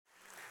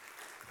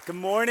Good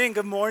morning,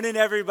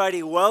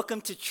 everybody.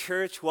 Welcome to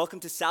church. Welcome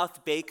to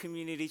South Bay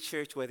Community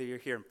Church, whether you're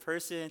here in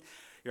person,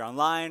 you're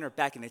online, or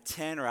back in the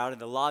tent, or out in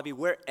the lobby,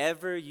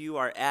 wherever you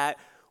are at.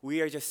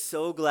 We are just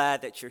so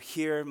glad that you're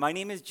here. My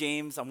name is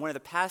James. I'm one of the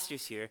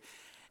pastors here.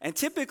 And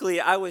typically,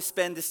 I would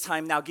spend this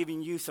time now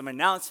giving you some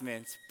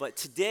announcements, but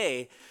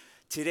today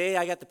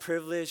I got the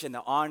privilege and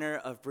the honor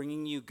of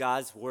bringing you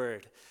God's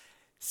Word,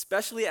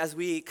 especially as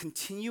we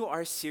continue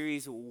our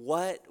series,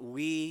 What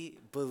We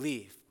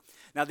Believe.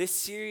 Now, this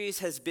series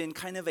has been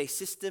kind of a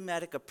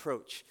systematic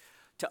approach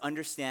to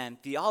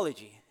understand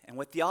theology. And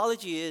what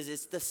theology is,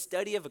 it's the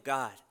study of a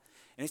God.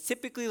 And it's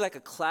typically like a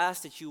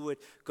class that you would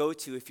go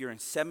to if you're in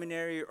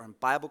seminary or in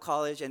Bible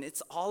college. And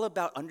it's all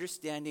about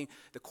understanding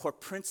the core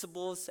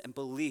principles and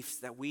beliefs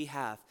that we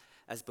have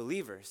as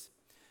believers.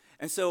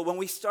 And so when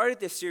we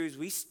started this series,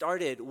 we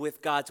started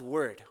with God's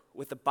Word,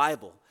 with the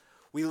Bible.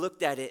 We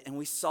looked at it and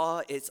we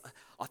saw its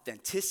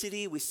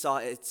authenticity, we saw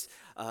its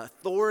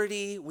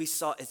authority, we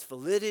saw its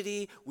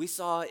validity, we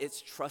saw its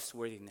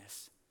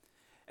trustworthiness.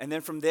 And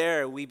then from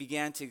there, we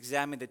began to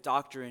examine the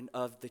doctrine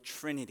of the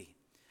Trinity,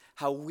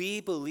 how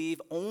we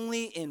believe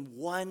only in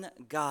one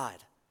God,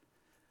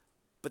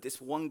 but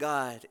this one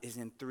God is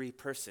in three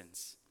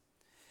persons.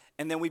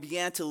 And then we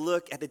began to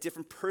look at the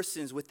different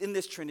persons within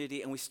this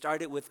Trinity, and we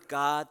started with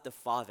God the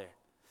Father,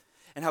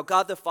 and how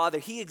God the Father,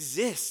 He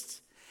exists.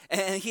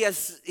 And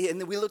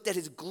we looked at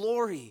his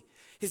glory,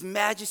 his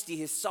majesty,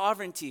 his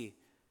sovereignty.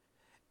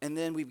 And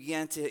then we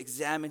began to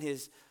examine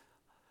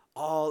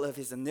all of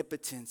his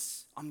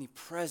omnipotence,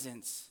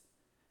 omnipresence,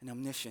 and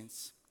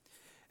omniscience.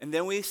 And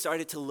then we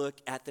started to look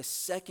at the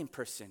second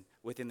person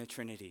within the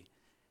Trinity,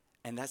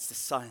 and that's the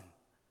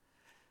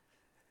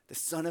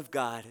Son of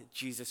God,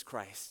 Jesus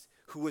Christ,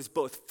 who was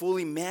both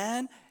fully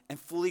man and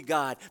fully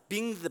God,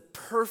 being the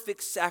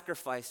perfect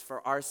sacrifice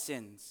for our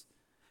sins,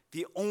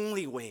 the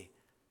only way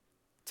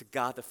to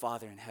God the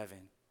Father in heaven.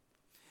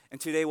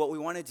 And today what we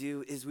want to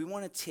do is we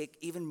want to take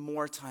even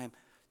more time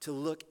to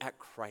look at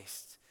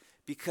Christ,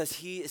 because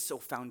he is so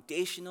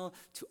foundational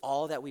to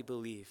all that we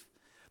believe.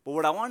 But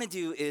what I want to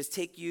do is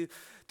take you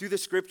through the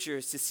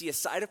scriptures to see a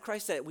side of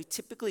Christ that we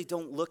typically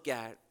don't look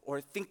at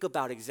or think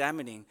about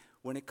examining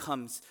when it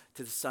comes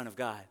to the Son of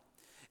God.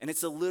 And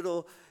it's a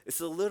little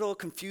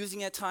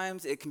confusing at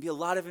times. It can be a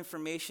lot of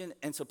information.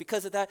 And so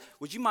because of that,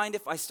 would you mind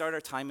if I start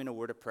our time in a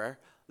word of prayer?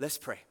 Let's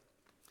pray.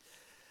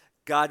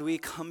 God, we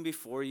come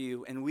before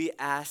you and we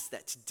ask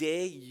that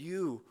today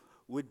you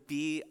would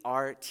be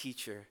our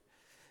teacher,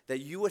 that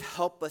you would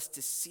help us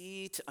to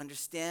see, to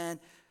understand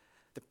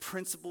the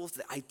principles,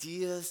 the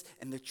ideas,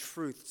 and the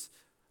truths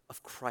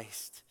of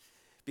Christ,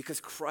 because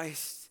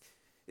Christ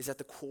is at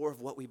the core of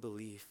what we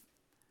believe.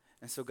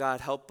 And so, God,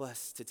 help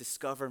us to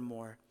discover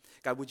more.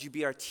 God, would you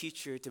be our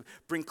teacher to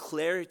bring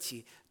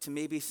clarity to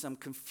maybe some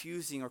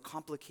confusing or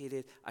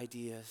complicated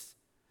ideas,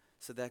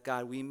 so that,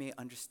 God, we may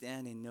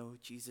understand and know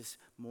Jesus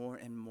more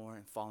and more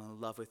and fall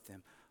in love with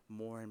him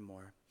more and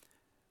more.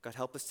 God,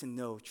 help us to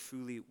know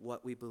truly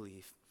what we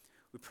believe.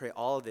 We pray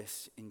all of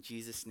this in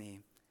Jesus'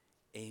 name.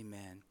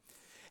 Amen.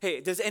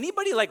 Hey, does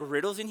anybody like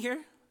riddles in here?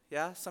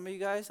 Yeah, some of you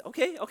guys?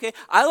 Okay.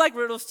 I like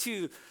riddles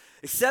too,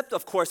 except,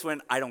 of course,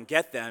 when I don't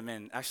get them,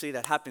 and actually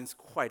that happens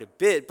quite a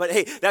bit. But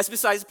hey, that's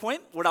besides the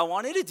point. What I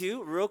wanted to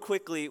do real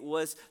quickly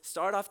was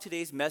start off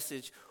today's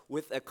message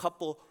with a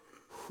couple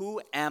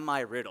who am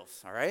I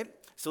riddles, all right?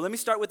 So let me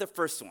start with the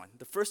first one.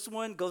 The first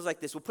one goes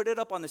like this. We'll put it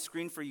up on the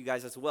screen for you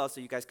guys as well,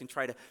 so you guys can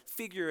try to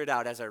figure it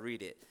out as I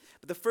read it.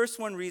 But the first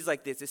one reads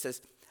like this. It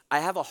says, I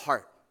have a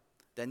heart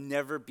that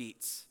never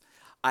beats.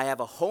 I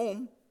have a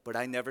home, but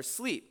I never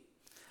sleep.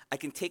 I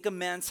can take a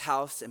man's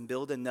house and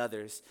build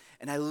another's,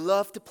 and I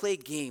love to play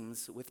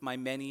games with my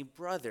many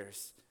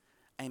brothers.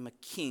 I am a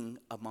king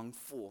among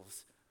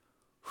fools.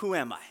 Who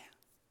am I?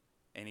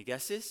 Any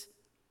guesses?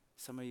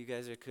 Some of you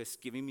guys are just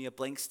giving me a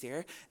blank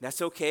stare.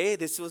 That's okay.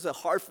 This was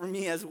hard for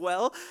me as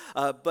well.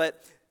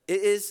 But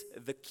it is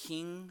the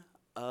King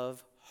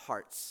of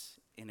Hearts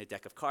in a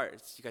deck of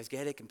cards. You guys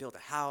get it? Can build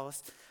a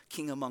house.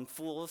 King among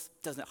fools.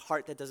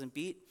 Heart that doesn't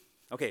beat.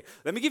 Okay,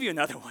 let me give you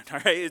another one, all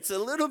right? It's a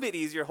little bit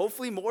easier.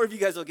 Hopefully more of you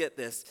guys will get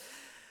this.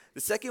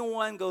 The second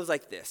one goes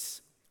like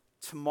this.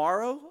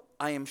 Tomorrow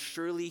I am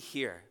surely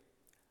here.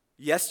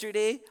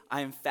 Yesterday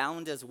I am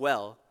found as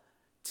well.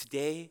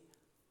 Today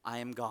I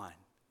am gone.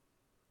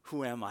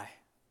 Who am I?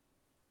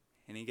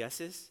 Any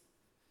guesses?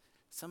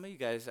 Some of you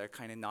guys are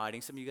kind of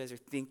nodding. Some of you guys are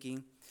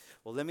thinking.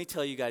 Well, let me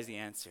tell you guys the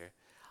answer.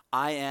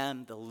 I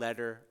am the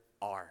letter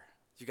R.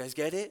 Do you guys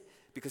get it?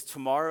 Because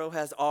tomorrow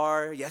has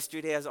R,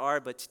 yesterday has R,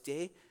 but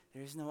today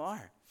there's no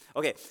R.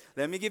 Okay,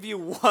 let me give you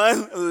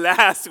one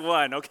last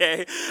one,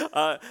 okay?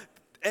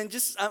 I'm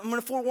going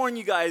to forewarn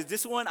you guys,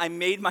 this one I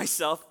made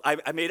myself.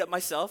 I made up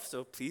myself,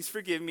 so please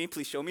forgive me.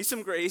 Please show me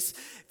some grace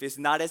if it's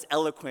not as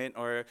eloquent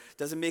or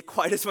doesn't make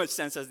quite as much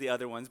sense as the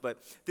other ones.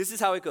 But this is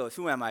how it goes.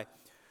 Who am I?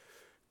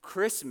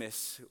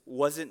 Christmas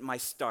wasn't my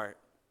start,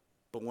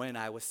 but when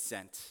I was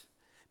sent.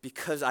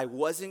 Because I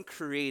wasn't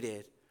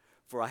created,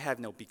 for I have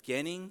no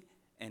beginning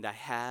and I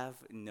have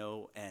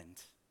no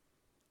end.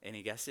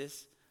 Any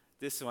guesses?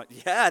 This one.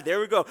 Yeah, there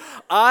we go.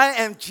 I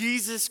am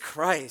Jesus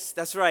Christ.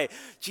 That's right.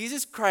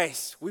 Jesus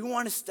Christ. We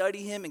want to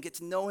study him and get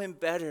to know him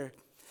better.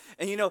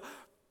 And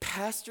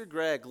Pastor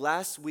Greg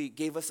last week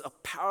gave us a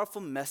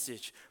powerful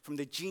message from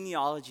the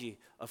genealogy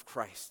of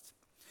Christ.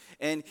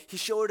 And he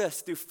showed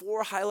us through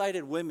 4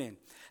 highlighted women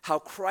how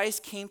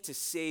Christ came to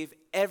save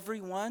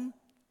everyone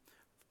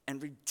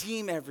and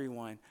redeem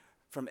everyone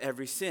from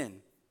every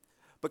sin.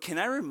 But can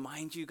I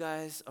remind you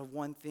guys of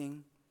one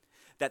thing?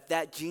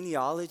 That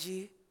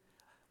genealogy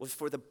was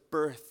for the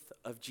birth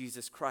of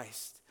Jesus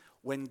Christ,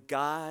 when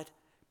God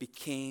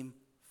became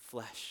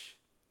flesh.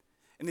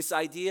 And this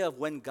idea of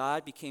when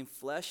God became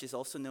flesh is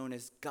also known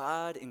as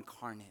God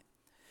incarnate.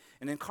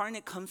 And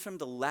incarnate comes from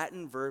the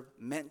Latin verb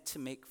meant to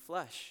make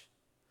flesh.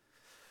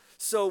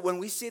 So when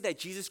we say that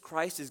Jesus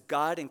Christ is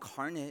God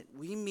incarnate,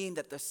 we mean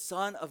that the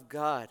Son of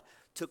God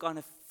took on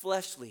a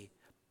fleshly,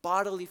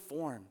 bodily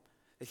form,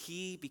 that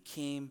he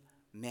became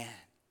man.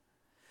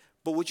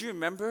 But would you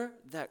remember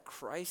that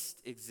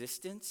Christ's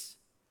existence,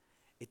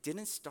 it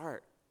didn't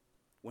start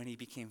when he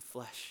became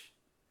flesh.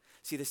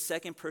 See, the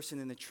second person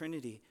in the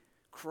Trinity,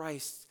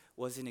 Christ,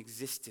 was in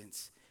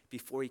existence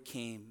before he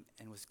came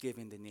and was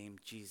given the name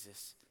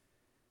Jesus.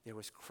 There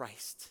was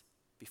Christ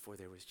before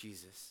there was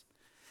Jesus.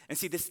 And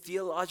see, this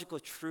theological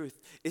truth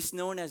is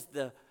known as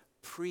the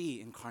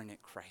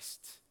pre-incarnate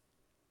Christ.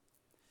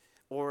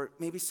 Or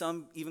maybe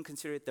some even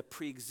consider it the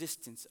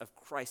pre-existence of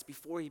Christ,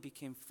 before he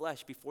became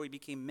flesh, before he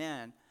became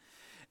man.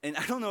 And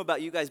I don't know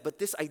about you guys, but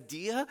this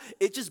idea,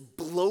 it just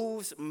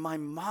blows my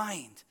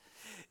mind.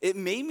 It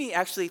made me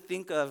actually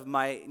think of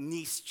my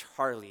niece,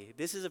 Charlie.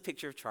 This is a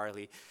picture of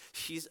Charlie.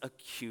 She's a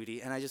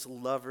cutie, and I just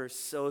love her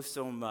so,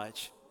 so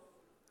much.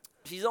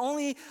 She's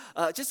only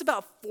just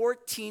about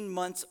 14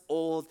 months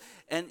old.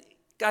 And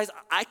guys,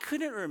 I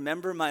couldn't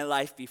remember my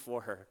life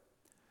before her.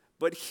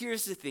 But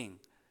here's the thing.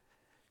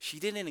 She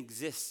didn't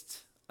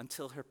exist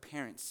until her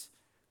parents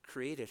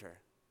created her.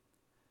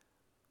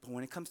 But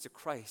when it comes to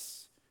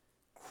Christ,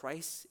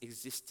 Christ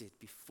existed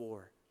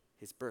before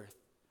his birth.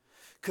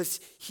 Because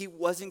he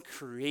wasn't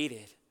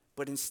created,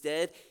 but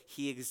instead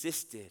he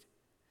existed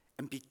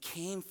and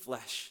became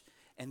flesh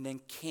and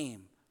then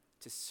came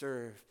to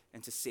serve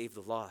and to save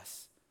the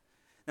lost.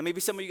 Now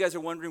maybe some of you guys are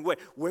wondering,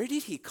 where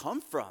did he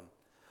come from?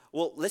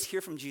 Well, let's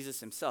hear from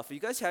Jesus himself. If you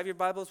guys have your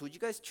Bibles, would you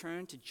guys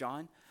turn to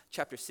John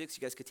chapter 6?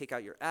 You guys could take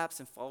out your apps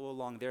and follow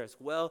along there as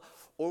well.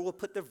 Or we'll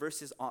put the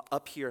verses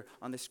up here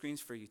on the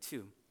screens for you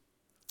too.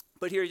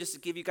 But here, just to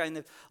give you kind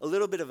of a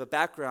little bit of a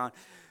background,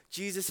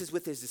 Jesus is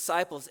with his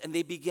disciples and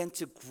they begin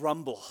to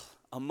grumble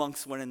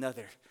amongst one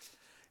another.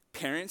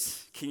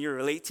 Parents, can you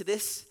relate to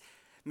this?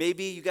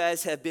 Maybe you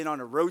guys have been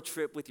on a road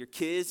trip with your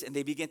kids and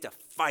they begin to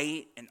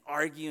fight and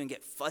argue and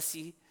get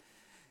fussy.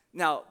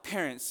 Now,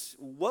 parents,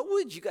 what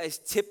would you guys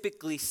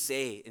typically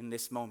say in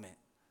this moment?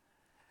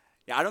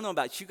 Yeah, I don't know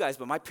about you guys,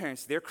 but my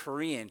parents, they're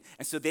Korean.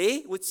 And so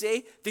they would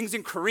say things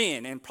in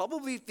Korean and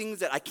probably things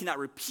that I cannot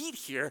repeat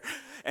here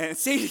and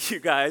say to you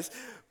guys.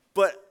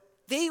 But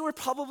they were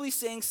probably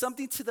saying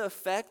something to the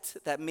effect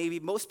that maybe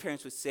most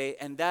parents would say,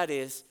 and that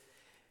is,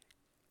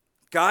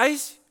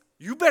 guys,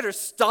 you better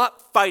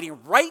stop fighting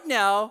right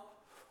now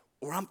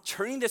or I'm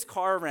turning this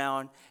car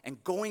around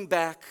and going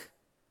back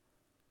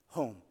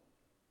home.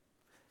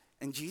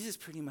 And Jesus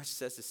pretty much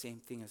says the same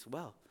thing as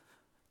well.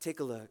 Take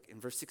a look in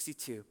verse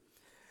 62.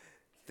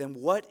 Then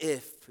what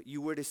if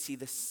you were to see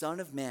the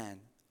Son of Man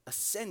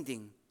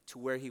ascending to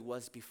where he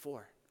was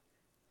before?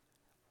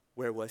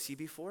 Where was he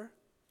before?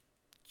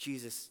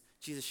 Jesus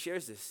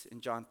shares this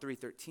in John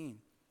 3:13.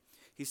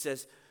 He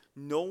says,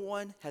 no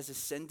one has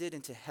ascended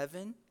into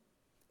heaven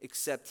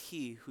except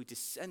he who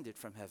descended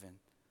from heaven,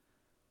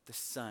 the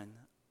Son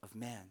of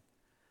Man.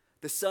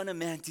 The Son of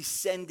Man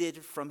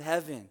descended from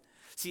heaven.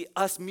 See,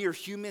 us mere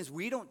humans,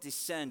 we don't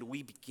descend,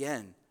 we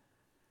begin.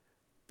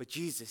 But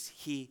Jesus,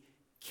 he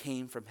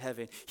came from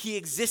heaven. He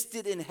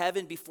existed in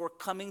heaven before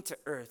coming to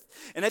earth.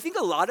 And I think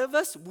a lot of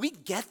us, we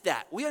get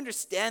that. We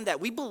understand that.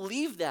 We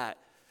believe that.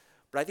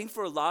 But I think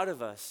for a lot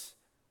of us,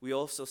 we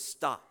also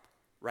stop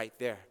right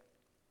there.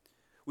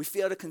 We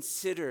fail to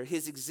consider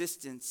his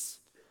existence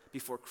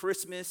before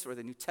Christmas or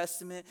the New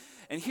Testament.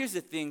 And here's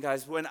the thing,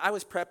 guys. When I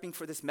was prepping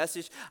for this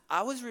message,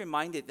 I was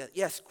reminded that,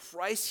 yes,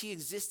 Christ, he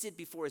existed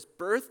before his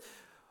birth.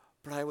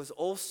 But I was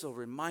also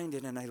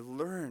reminded, and I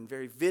learned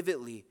very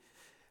vividly,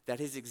 that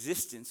his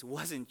existence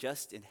wasn't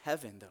just in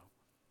heaven, though.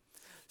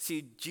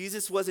 See,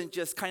 Jesus wasn't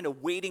just kind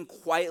of waiting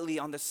quietly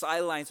on the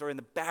sidelines or in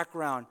the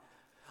background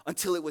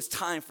until it was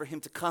time for him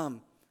to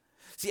come.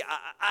 See,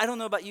 I don't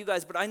know about you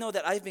guys, but I know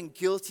that I've been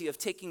guilty of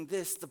taking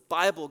this, the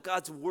Bible,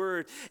 God's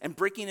word, and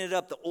breaking it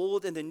up, the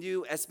old and the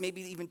new, as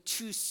maybe even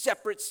two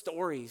separate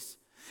stories.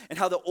 And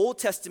how the Old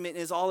Testament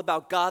is all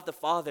about God the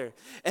Father.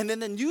 And then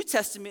the New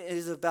Testament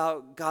is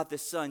about God the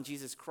Son,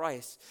 Jesus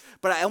Christ.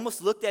 But I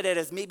almost looked at it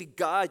as maybe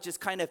God just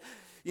kind of,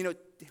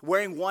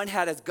 wearing one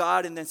hat as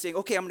God and then saying,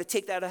 okay, I'm going to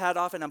take that hat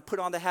off and I'm put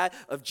on the hat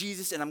of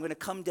Jesus and I'm going to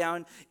come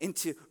down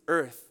into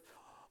earth.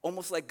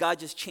 Almost like God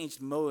just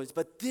changed modes.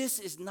 But this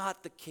is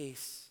not the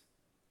case.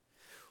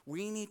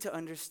 We need to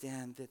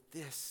understand that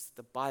this,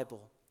 the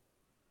Bible,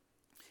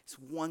 It's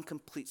one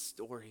complete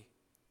story.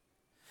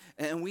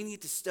 And we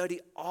need to study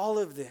all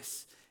of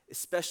this,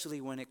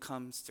 especially when it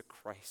comes to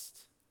Christ.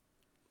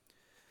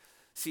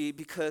 See,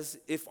 because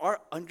if our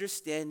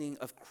understanding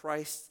of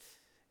Christ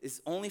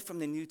is only from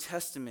the New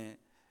Testament,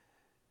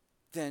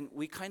 then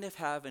we kind of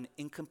have an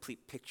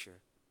incomplete picture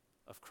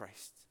of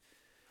Christ.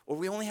 Or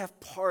we only have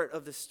part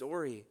of the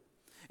story.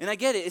 And I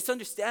get it, it's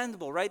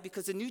understandable, right?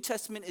 Because the New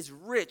Testament is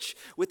rich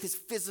with his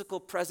physical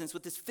presence,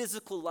 with his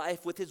physical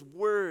life, with his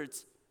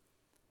words.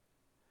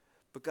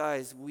 But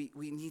guys, we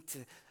need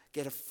to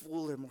get a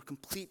fuller, more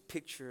complete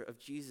picture of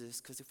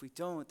Jesus, because if we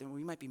don't, then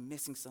we might be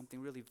missing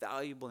something really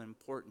valuable and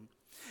important.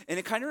 And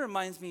it kind of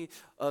reminds me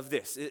of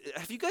this.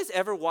 Have you guys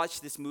ever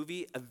watched this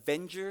movie,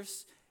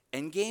 Avengers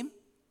Endgame?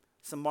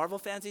 Some Marvel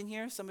fans in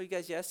here? Some of you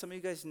guys, yes. Some of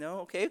you guys, no.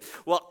 Okay.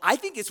 Well, I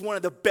think it's one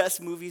of the best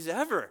movies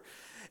ever.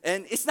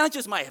 And it's not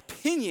just my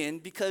opinion,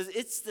 because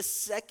it's the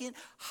second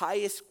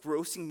highest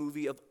grossing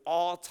movie of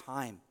all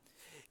time.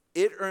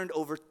 It earned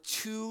over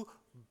 $2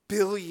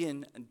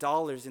 billion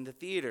in the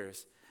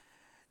theaters.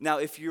 Now,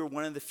 if you're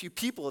one of the few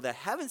people that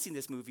haven't seen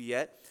this movie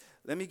yet,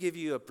 let me give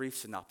you a brief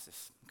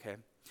synopsis, okay?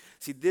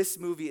 See, this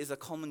movie is a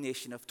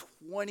culmination of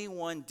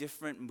 21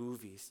 different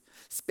movies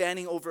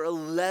spanning over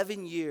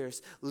 11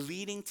 years,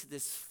 leading to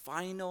this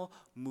final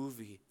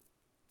movie,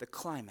 the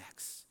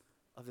climax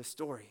of the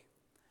story.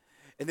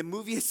 And the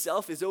movie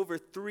itself is over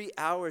 3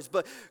 hours,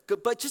 but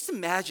just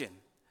imagine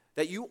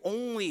that you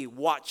only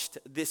watched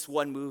this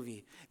one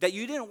movie, that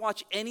you didn't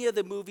watch any of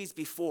the movies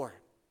before.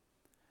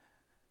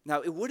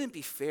 Now, it wouldn't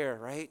be fair,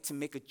 right, to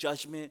make a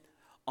judgment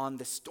on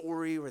the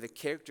story or the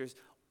characters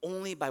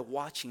only by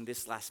watching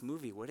this last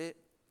movie, would it?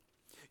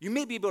 You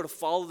may be able to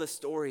follow the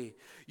story.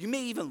 You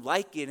may even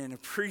like it and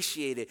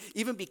appreciate it,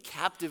 even be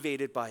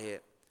captivated by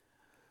it.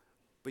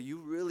 But you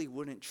really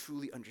wouldn't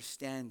truly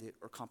understand it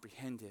or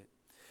comprehend it.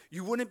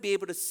 You wouldn't be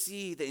able to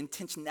see the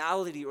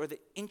intentionality or the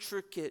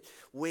intricate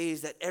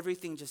ways that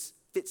everything just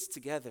fits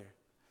together.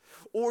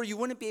 Or you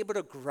wouldn't be able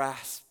to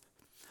grasp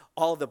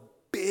all the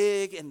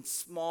big and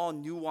small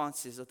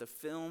nuances of the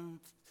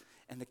film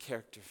and the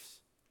characters.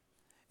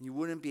 And you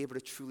wouldn't be able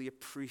to truly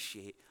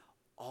appreciate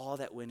all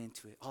that went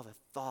into it, all the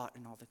thought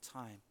and all the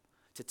time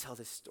to tell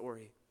this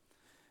story.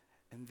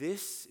 And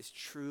this is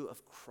true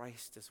of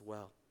Christ as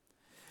well.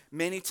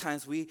 Many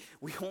times we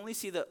only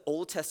see the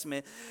Old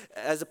Testament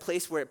as a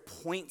place where it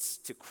points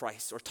to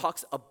Christ or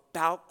talks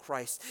about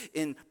Christ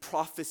in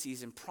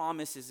prophecies and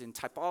promises and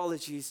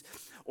typologies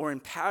or in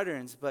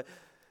patterns. But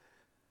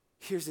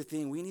here's the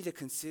thing, we need to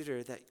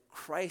consider that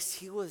Christ,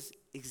 he was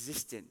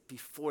existent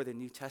before the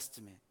New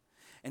Testament.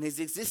 And his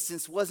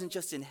existence wasn't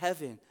just in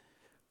heaven,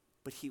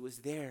 but he was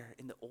there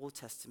in the Old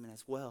Testament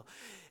as well.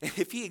 And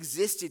if he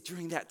existed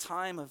during that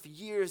time of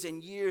years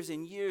and years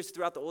and years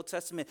throughout the Old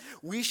Testament,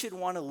 we should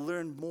want to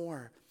learn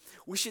more.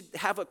 We should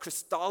have a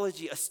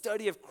Christology, a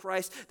study of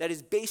Christ that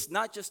is based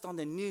not just on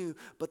the New,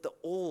 but the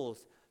Old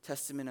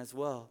Testament as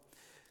well.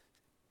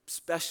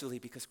 Especially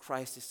because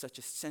Christ is such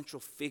a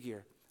central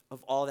figure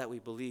of all that we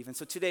believe. And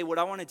so today what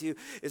I want to do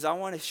is I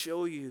want to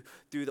show you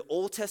through the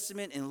Old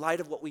Testament, in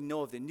light of what we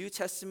know of the New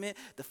Testament,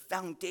 the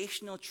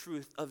foundational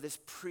truth of this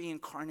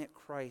pre-incarnate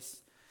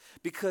Christ.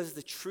 Because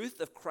the truth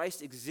of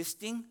Christ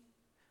existing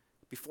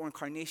before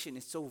incarnation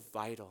is so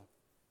vital.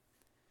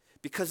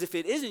 Because if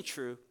it isn't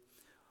true,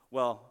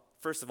 well,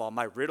 first of all,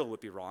 my riddle would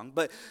be wrong.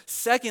 But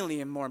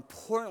secondly, and more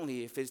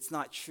importantly, if it's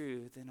not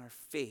true, then our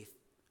faith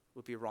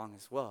would be wrong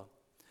as well.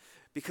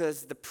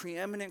 Because the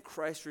preeminent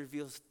Christ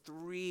reveals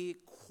 3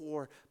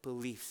 core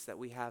beliefs that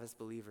we have as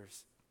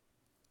believers.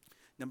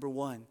 Number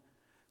 1,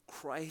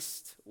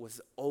 Christ was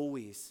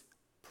always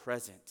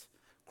present.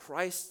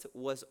 Christ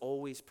was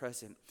always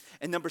present.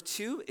 And number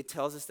 2, it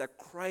tells us that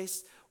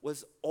Christ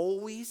was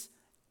always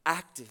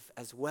active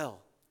as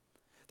well.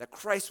 That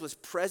Christ was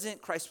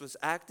present, Christ was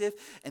active,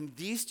 and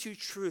these 2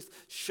 truths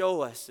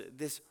show us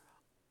this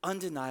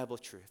undeniable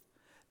truth,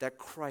 that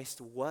Christ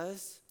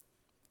was,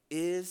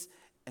 is,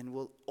 and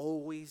will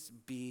always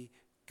be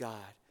God.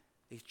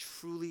 He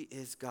truly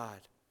is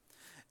God.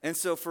 And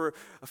so for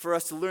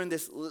us to learn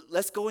this,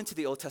 let's go into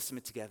the Old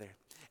Testament together.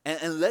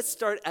 And let's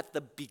start at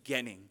the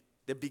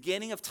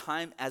beginning of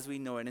time as we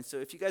know it. And so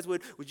if you guys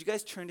would you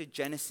guys turn to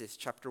Genesis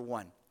chapter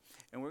 1?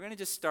 And we're going to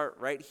just start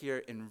right here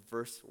in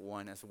verse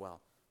 1 as well.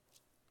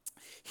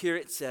 Here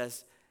it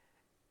says,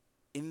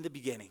 in the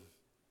beginning,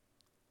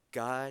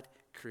 God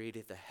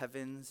created the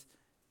heavens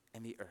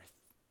and the earth.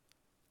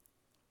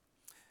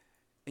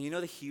 And you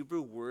know the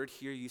Hebrew word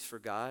here used for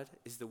God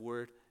is the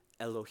word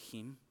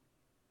Elohim.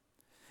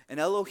 And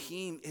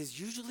Elohim is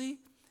usually,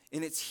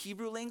 in its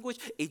Hebrew language,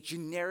 a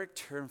generic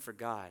term for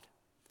God.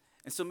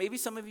 And so maybe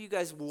some of you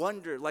guys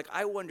wonder, like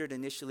I wondered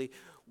initially,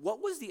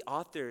 what was the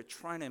author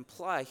trying to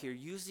imply here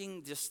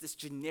using just this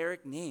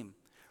generic name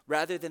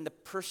rather than the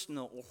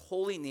personal or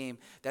holy name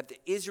that the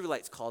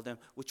Israelites called him,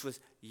 which was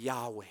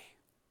Yahweh?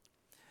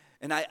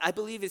 And I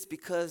believe it's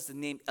because the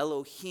name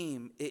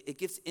Elohim, it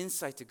gives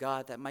insight to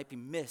God that might be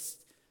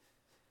missed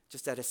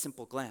just at a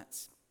simple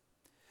glance.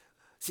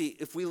 See,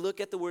 if we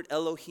look at the word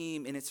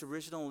Elohim in its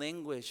original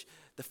language,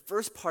 the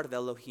first part of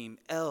Elohim,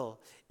 El,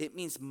 it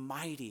means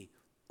mighty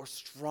or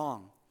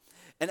strong.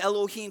 And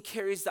Elohim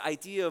carries the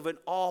idea of an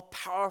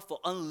all-powerful,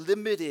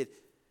 unlimited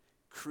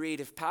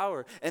creative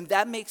power. And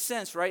that makes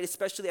sense, right?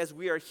 Especially as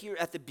we are here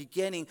at the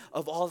beginning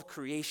of all of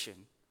creation.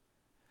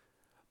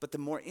 But the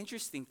more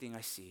interesting thing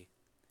I see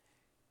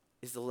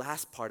is the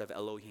last part of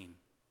Elohim,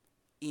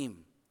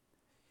 Im.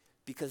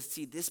 Because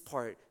see, this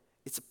part,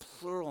 it's a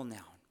plural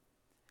noun.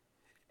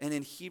 And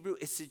in Hebrew,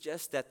 it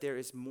suggests that there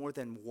is more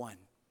than one.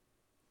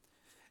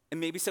 And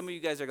maybe some of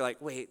you guys are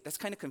like, wait, that's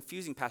kind of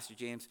confusing, Pastor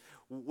James.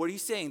 What are you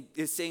saying?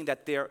 Is saying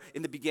that there,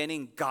 in the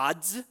beginning,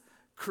 gods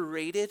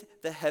created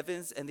the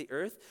heavens and the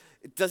earth?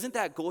 Doesn't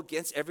that go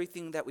against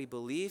everything that we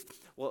believe?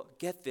 Well,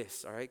 get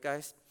this, all right,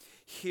 guys?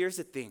 Here's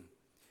the thing.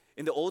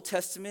 In the Old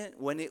Testament,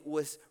 when it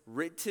was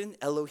written,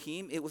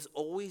 Elohim, it was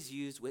always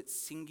used with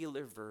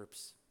singular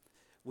verbs,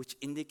 which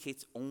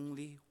indicates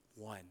only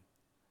one.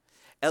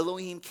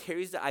 Elohim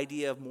carries the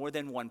idea of more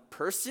than one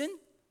person,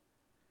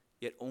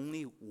 yet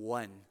only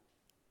one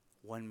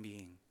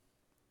being.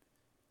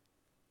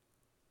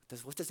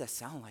 What does that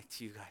sound like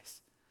to you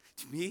guys?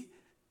 To me,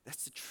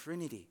 that's the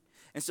Trinity.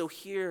 And so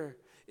here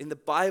in the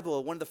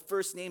Bible, one of the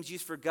first names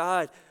used for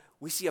God,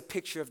 we see a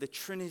picture of the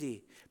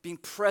Trinity being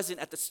present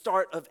at the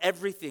start of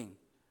everything.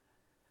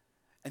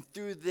 And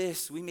through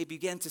this, we may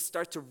begin to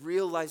start to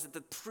realize that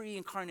the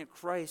pre-incarnate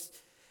Christ,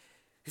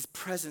 his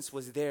presence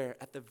was there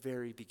at the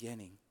very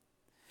beginning.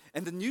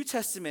 And the New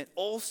Testament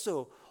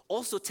also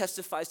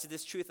testifies to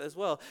this truth as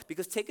well,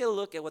 because take a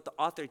look at what the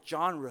author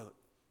John wrote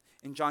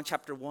in John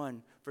chapter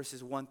 1,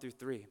 verses 1 through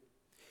 3.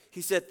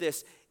 He said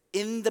this,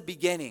 in the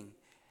beginning,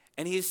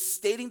 and he is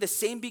stating the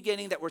same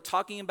beginning that we're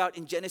talking about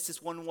in Genesis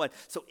 1:1.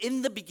 So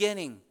in the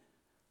beginning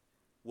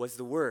was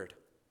the Word,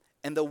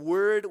 and the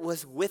Word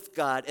was with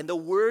God, and the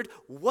Word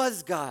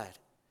was God.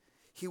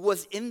 He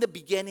was in the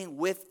beginning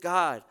with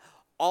God.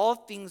 All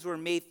things were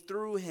made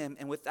through him,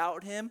 and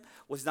without him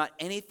was not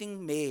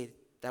anything made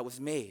that was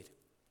made.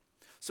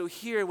 So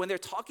here, when they're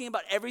talking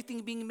about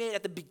everything being made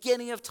at the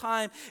beginning of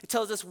time, it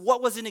tells us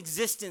what was in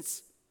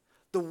existence,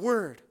 the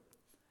Word.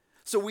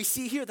 So we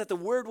see here that the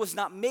Word was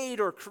not made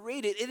or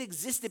created. It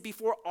existed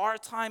before our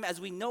time as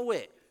we know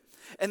it.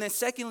 And then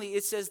secondly,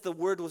 it says the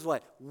Word was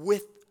what?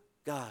 With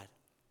God.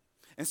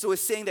 And so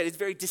it's saying that it's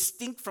very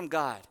distinct from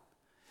God.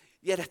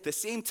 Yet at the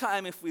same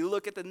time, if we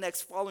look at the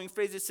next following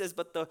phrase, it says,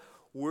 but the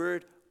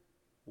Word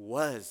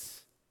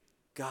was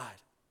God.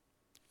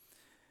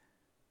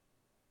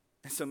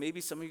 And so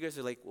maybe some of you guys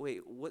are like,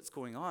 wait, what's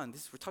going on?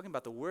 We're talking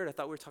about the Word. I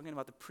thought we were talking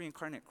about the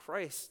pre-incarnate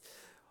Christ.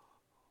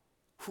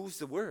 Who's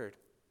the Word?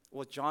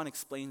 Well, John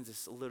explains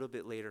this a little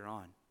bit later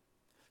on.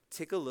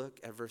 Take a look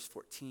at verse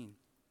 14.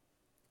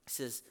 It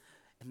says,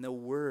 and the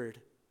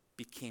Word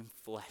became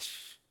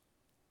flesh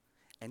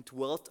and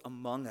dwelt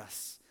among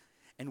us.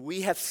 And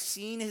we have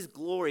seen his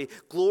glory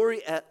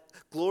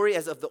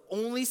as of the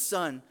only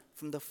Son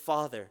from the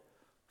Father,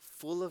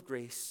 full of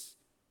grace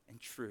and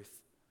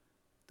truth.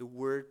 The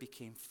Word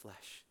became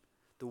flesh.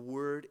 The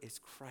Word is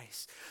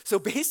Christ. So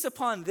based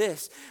upon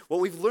this, what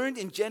we've learned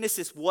in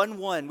Genesis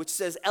 1:1, which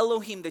says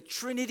Elohim, the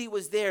Trinity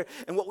was there,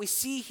 and what we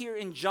see here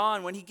in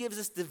John, when he gives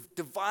us the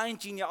divine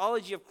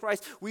genealogy of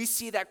Christ, we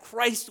see that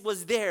Christ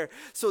was there.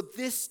 So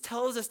this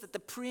tells us that the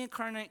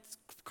pre-incarnate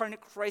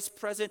Christ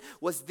present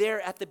was there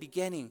at the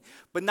beginning.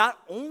 But not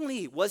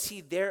only was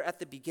he there at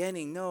the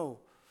beginning, no.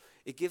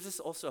 It gives us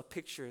also a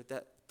picture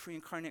that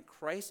pre-incarnate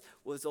Christ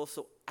was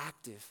also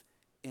active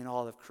in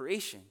all of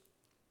creation.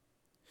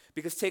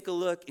 Because take a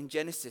look in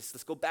Genesis.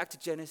 Let's go back to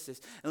Genesis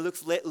and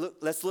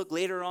let's look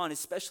later on,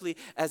 especially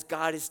as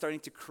God is starting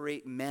to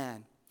create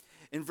man.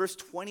 In verse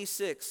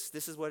 26,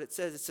 this is what it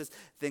says. It says,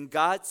 then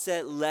God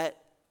said, let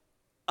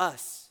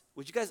us.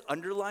 Would you guys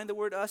underline the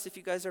word us if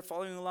you guys are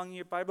following along in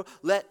your Bible?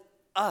 Let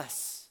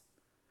us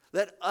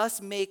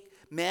make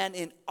man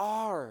in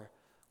our.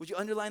 Would you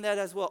underline that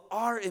as well?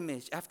 Our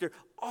image. After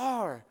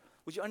our.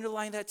 Would you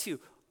underline that too?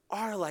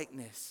 Our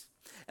likeness.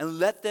 And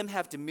let them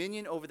have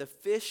dominion over the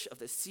fish of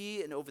the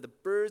sea and over the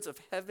birds of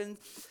heaven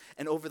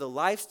and over the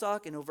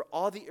livestock and over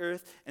all the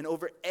earth and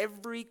over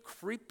every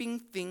creeping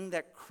thing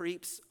that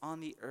creeps on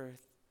the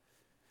earth.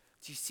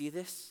 Do you see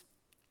this?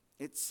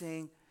 It's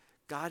saying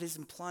God is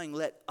implying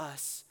let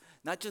us,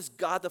 not just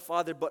God the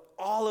Father, but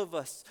all of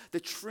us, the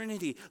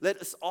Trinity, let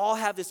us all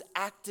have this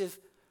active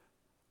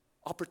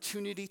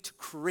opportunity to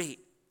create.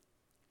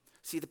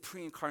 See, the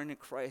pre-incarnate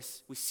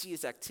Christ, we see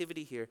his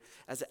activity here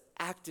as an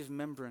active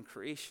member in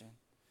creation.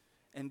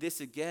 And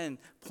this again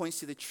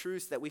points to the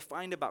truths that we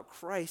find about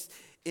Christ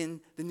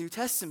in the New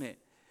Testament.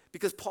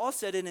 Because Paul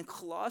said it in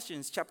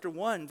Colossians chapter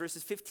 1,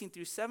 verses 15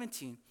 through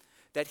 17,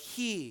 that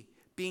he,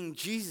 being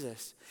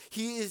Jesus,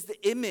 he is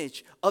the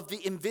image of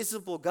the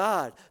invisible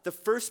God, the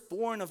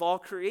firstborn of all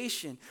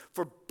creation.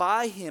 For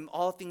by him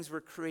all things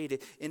were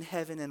created in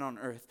heaven and on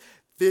earth,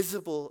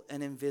 visible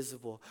and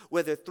invisible.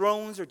 Whether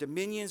thrones or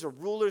dominions or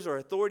rulers or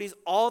authorities,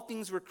 all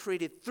things were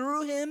created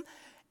through him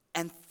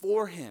and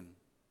for him.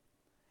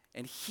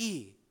 And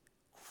he,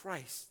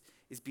 Christ,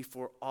 is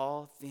before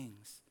all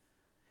things.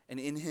 and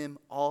in him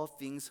all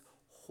things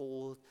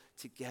hold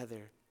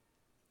together.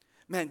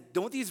 Man,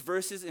 don't these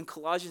verses in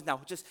Colossians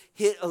now just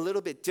hit a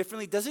little bit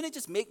differently? Doesn't it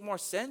just make more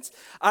sense?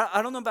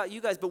 I don't know about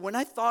you guys, but when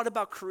I thought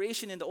about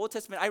creation in the Old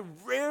Testament, I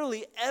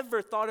rarely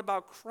ever thought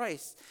about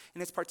Christ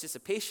and his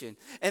participation.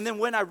 And then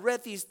when I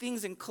read these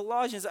things in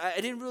Colossians, I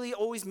didn't really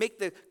always make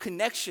the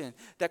connection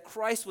that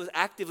Christ was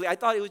actively. I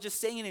thought it was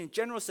just saying it in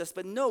general sense,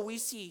 but no, we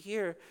see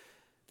here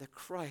that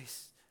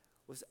Christ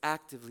was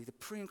actively, the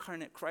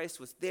pre-incarnate Christ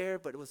was there,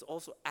 but it was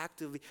also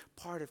actively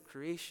part of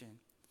creation.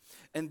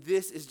 And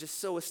this is just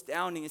so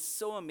astounding. It's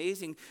so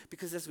amazing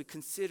because as we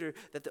consider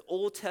that the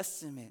Old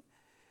Testament,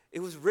 it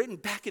was written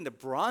back in the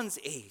Bronze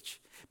Age,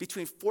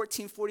 between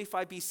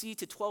 1445 BC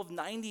to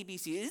 1290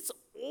 BC. It's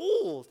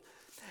old.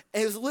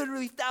 And it was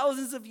literally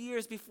thousands of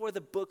years before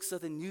the books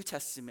of the New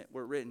Testament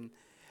were written.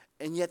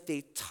 And yet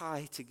they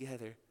tie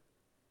together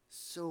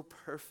so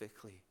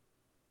perfectly,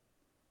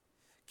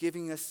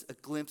 giving us a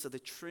glimpse of the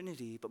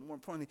Trinity, but more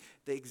importantly,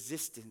 the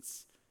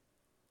existence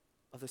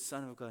of the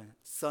Son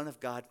of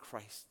God,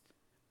 Christ,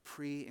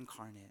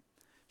 pre-incarnate,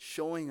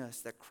 showing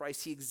us that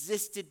Christ, he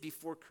existed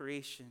before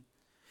creation.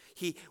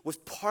 He was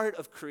part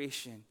of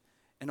creation,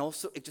 and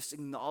also just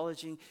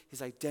acknowledging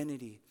his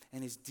identity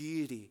and his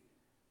deity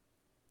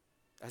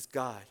as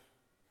God,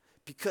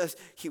 because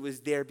he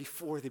was there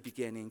before the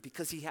beginning,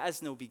 because he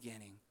has no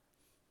beginning.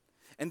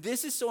 And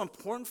this is so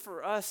important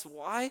for us.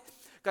 Why?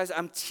 Guys,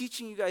 I'm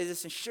teaching you guys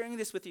this and sharing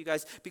this with you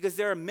guys because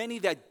there are many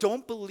that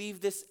don't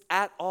believe this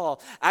at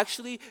all.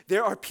 Actually,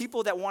 there are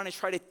people that want to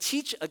try to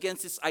teach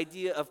against this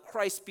idea of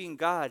Christ being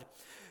God.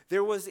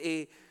 There was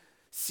a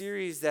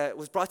series that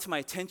was brought to my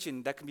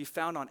attention that can be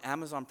found on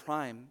Amazon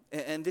Prime.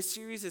 And this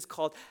series is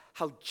called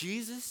How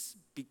Jesus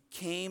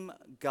Became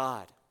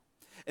God.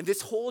 And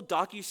this whole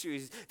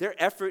docuseries, their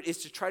effort is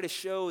to try to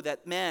show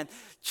that, man,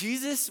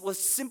 Jesus was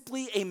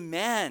simply a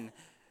man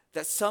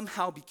that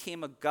somehow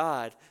became a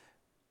God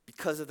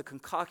because of the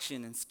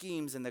concoction and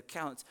schemes and the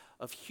accounts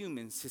of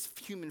humans, his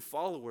human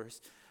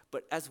followers.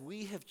 But as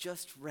we have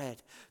just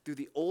read through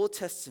the Old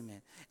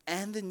Testament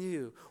and the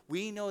New,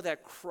 we know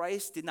that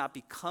Christ did not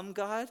become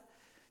God.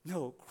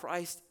 No,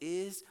 Christ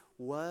is,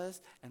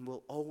 was, and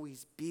will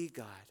always be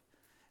God.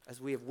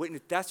 As we have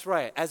witnessed, that's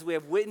right, as we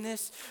have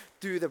witnessed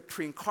through the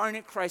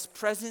pre-incarnate Christ's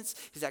presence,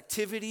 his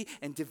activity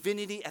and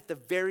divinity at the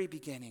very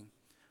beginning.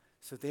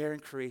 So there in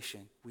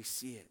creation, we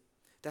see it.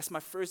 That's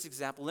my first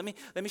example. Let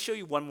me show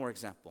you one more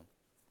example.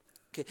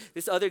 Okay,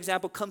 this other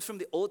example comes from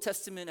the Old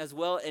Testament as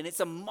well, and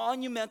it's a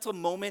monumental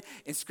moment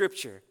in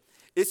Scripture.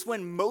 It's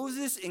when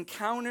Moses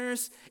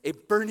encounters a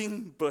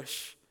burning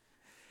bush.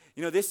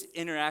 You know, this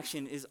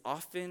interaction is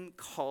often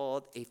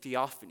called a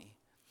theophany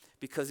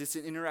because it's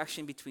an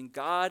interaction between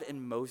God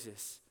and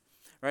Moses,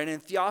 right?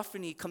 And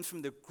theophany comes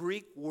from the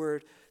Greek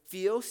word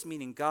theos,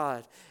 meaning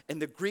God,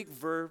 and the Greek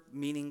verb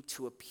meaning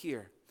to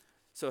appear.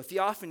 So a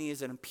theophany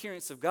is an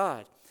appearance of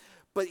God.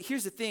 But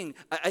here's the thing,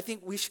 I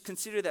think we should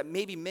consider that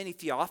maybe many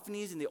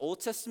theophanies in the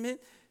Old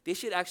Testament, they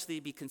should actually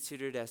be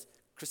considered as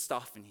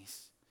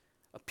Christophanies,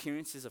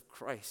 appearances of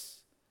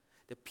Christ,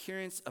 the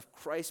appearance of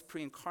Christ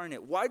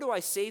pre-incarnate. Why do I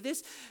say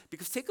this?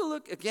 Because take a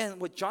look again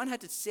what John had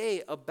to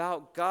say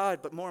about God,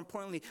 but more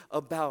importantly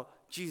about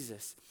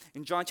Jesus.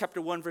 In John chapter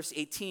 1, verse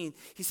 18,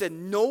 he said,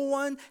 "No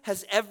one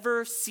has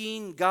ever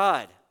seen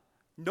God.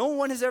 No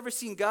one has ever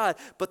seen God,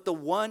 but the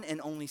one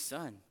and only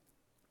Son,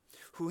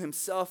 who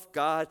himself,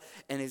 God,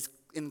 and is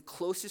in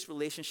closest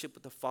relationship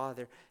with the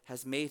Father,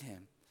 has made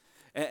him."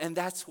 And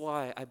that's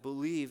why I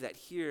believe that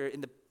here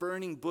in the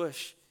burning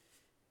bush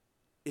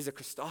is a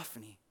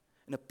Christophany,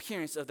 an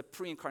appearance of the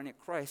pre-incarnate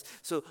Christ.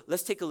 So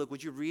let's take a look.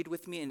 Would you read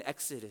with me in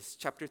Exodus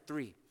chapter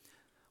 3?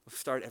 We'll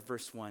start at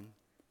verse 1.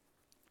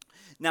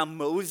 Now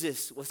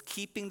Moses was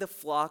keeping the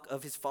flock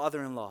of his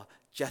father-in-law,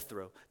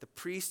 Jethro, the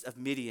priest of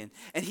Midian,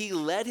 and he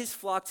led his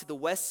flock to the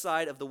west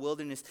side of the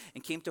wilderness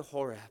and came to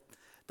Horeb,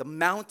 the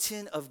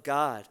mountain of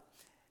God.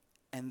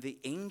 And the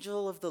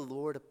angel of the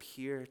Lord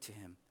appeared to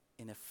him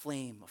in a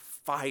flame of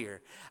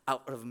fire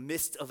out of the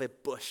midst of a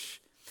bush.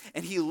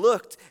 And he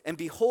looked, and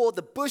behold,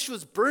 the bush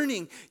was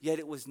burning, yet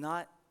it was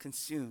not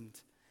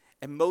consumed.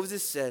 And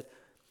Moses said,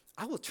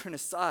 "I will turn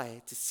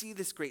aside to see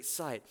this great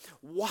sight,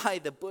 why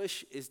the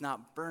bush is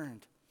not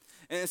burned."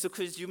 And so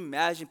could you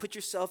imagine, put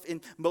yourself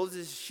in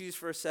Moses' shoes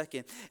for a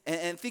second,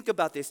 and think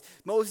about this.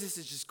 Moses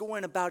is just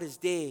going about his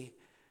day,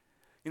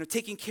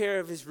 taking care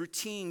of his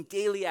routine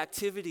daily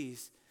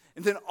activities.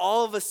 And then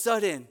all of a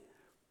sudden,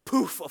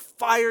 poof, a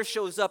fire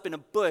shows up in a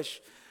bush.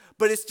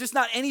 But it's just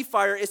not any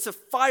fire. It's a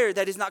fire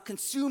that is not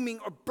consuming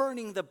or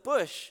burning the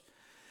bush.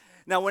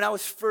 Now, when I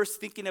was first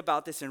thinking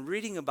about this and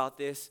reading about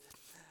this,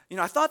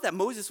 I thought that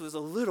Moses was a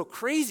little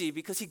crazy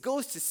because he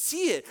goes to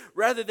see it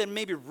rather than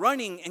maybe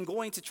running and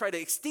going to try to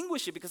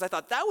extinguish it, because I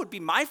thought that would be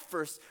my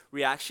first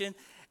reaction.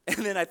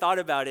 And then I thought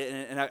about it,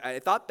 and I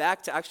thought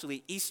back to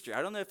actually Easter.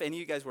 I don't know if any of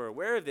you guys were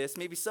aware of this.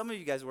 Maybe some of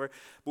you guys were.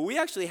 But we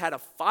actually had a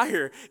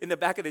fire in the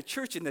back of the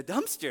church in the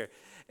dumpster.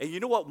 And you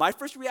know what my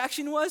first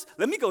reaction was?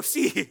 Let me go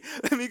see.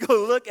 Let me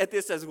go look at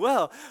this as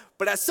well.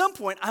 But at some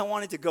point, I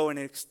wanted to go and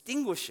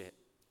extinguish it.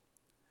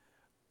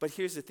 But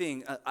here's the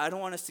thing. I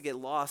don't want us to get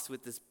lost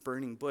with this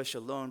burning bush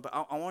alone, but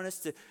I want us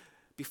to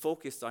be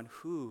focused on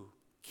who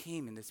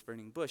came in this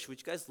burning bush. Would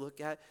you guys look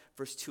at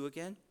verse 2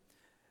 again?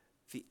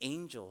 The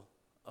angel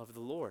of the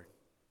Lord.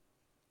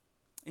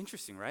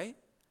 Interesting, right?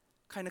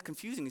 Kind of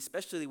confusing,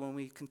 especially when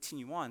we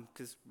continue on,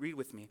 because read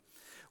with me.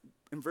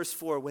 In verse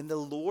 4, when the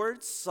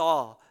Lord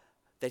saw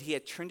that he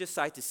had turned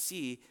aside to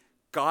see,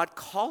 God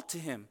called to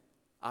him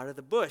out of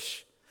the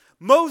bush,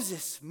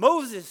 Moses,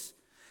 Moses.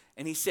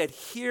 And he said,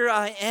 here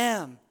I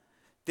am.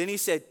 Then he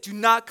said, do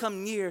not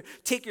come near.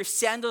 Take your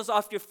sandals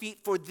off your feet,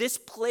 for this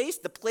place,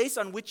 the place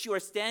on which you are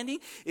standing,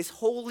 is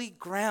holy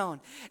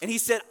ground. And he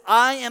said,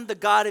 I am the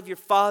God of your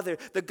father,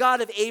 the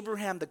God of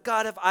Abraham, the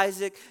God of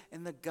Isaac,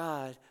 and the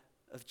God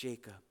of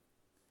Jacob.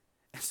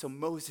 And so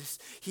Moses,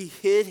 he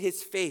hid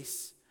his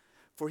face,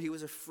 for he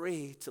was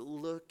afraid to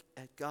look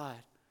at God.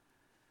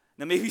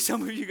 Now maybe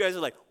some of you guys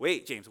are like,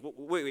 wait, James,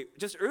 wait.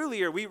 Just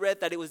earlier we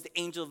read that it was the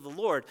angel of the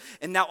Lord.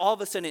 And now all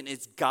of a sudden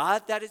it's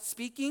God that is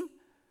speaking?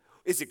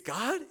 Is it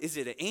God? Is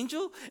it an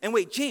angel? And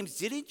wait, James,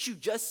 didn't you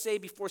just say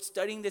before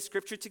studying this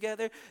scripture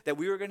together that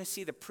we were going to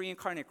see the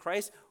pre-incarnate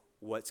Christ?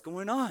 What's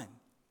going on?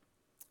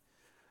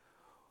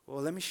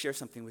 Well, let me share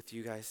something with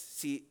you guys.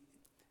 See,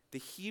 the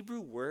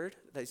Hebrew word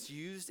that's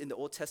used in the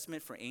Old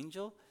Testament for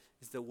angel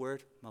is the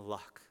word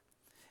malach.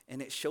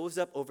 And it shows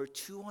up over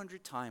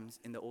 200 times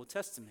in the Old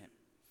Testament.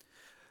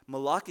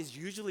 Malach is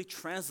usually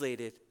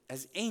translated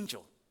as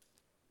angel.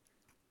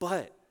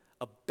 But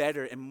a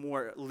better and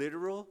more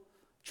literal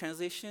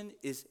translation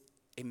is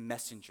a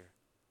messenger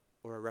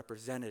or a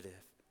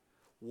representative,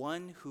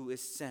 one who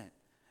is sent.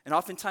 And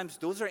oftentimes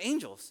those are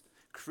angels,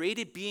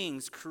 created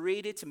beings,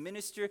 created to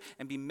minister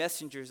and be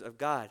messengers of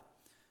God.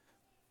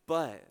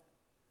 But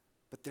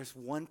there's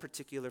one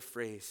particular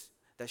phrase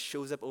that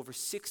shows up over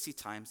 60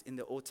 times in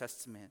the Old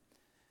Testament,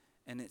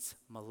 and it's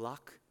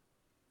Malach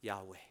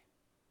Yahweh.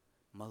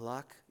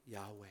 Malach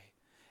Yahweh.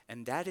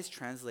 And that is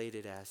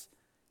translated as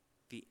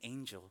the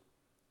angel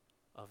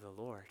of the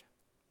Lord.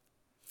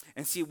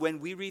 And see,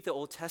 when we read the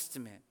Old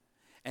Testament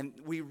and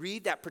we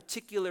read that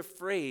particular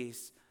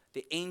phrase,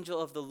 the angel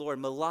of the Lord,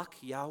 Malach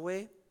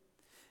Yahweh,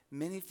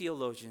 many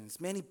theologians,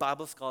 many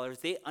Bible scholars,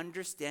 they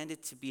understand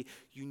it to be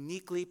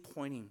uniquely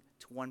pointing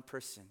to one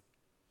person.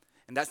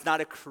 And that's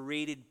not a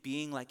created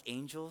being like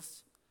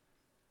angels,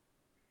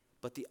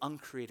 but the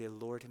uncreated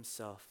Lord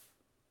himself.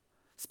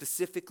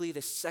 Specifically,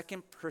 the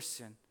second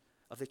person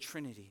of the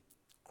Trinity,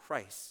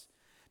 Christ.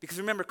 Because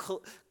remember,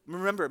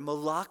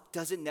 Malach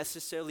doesn't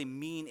necessarily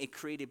mean a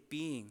created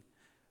being,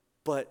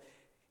 but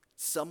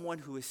someone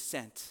who is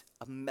sent,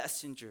 a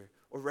messenger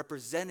or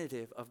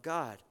representative of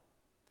God.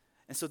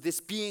 And so this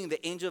being,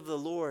 the angel of the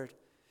Lord,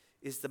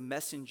 is the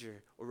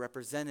messenger or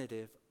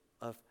representative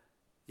of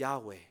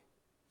Yahweh.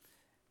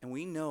 And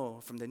we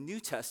know from the New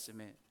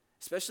Testament,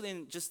 especially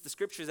in just the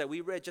scriptures that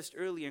we read just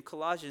earlier in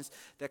Colossians,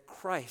 that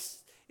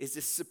Christ is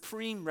the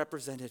supreme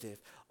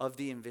representative of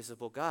the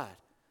invisible God.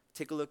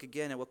 Take a look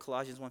again at what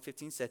Colossians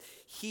 1:15 said.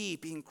 He,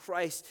 being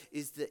Christ,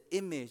 is the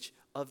image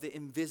of the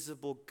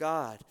invisible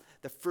God,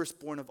 the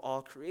firstborn of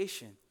all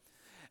creation.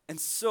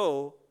 And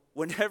so,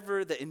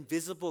 whenever the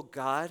invisible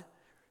God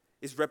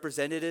is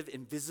representative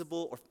in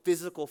visible or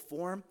physical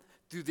form,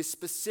 through this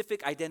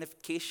specific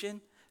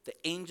identification,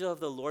 the angel of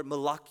the Lord,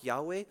 Malach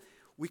Yahweh,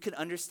 we can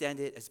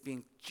understand it as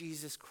being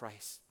Jesus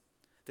Christ,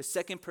 the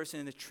second person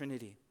in the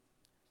Trinity,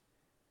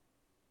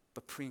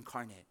 but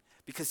pre-incarnate.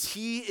 Because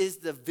he is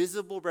the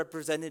visible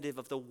representative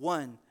of the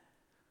one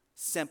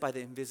sent by the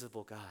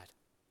invisible God.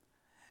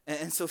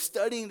 And so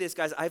studying this,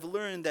 guys, I've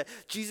learned that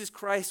Jesus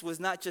Christ was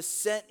not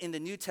just sent in the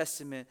New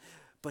Testament,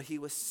 but he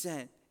was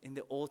sent in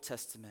the Old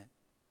Testament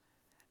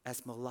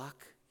as Malach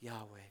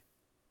Yahweh.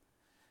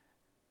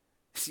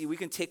 See, we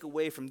can take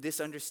away from this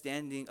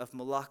understanding of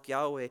Malach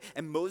Yahweh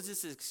and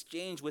Moses'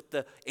 exchange with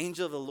the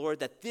angel of the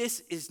Lord that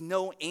this is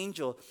no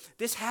angel.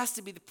 This has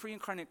to be the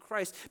pre-incarnate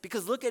Christ,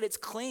 because look at its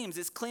claims.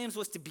 Its claims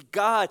was to be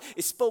God.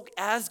 It spoke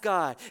as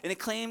God, and it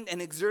claimed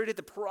and exerted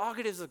the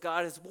prerogatives of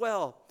God as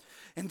well.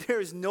 And there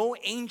is no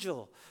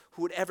angel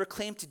who would ever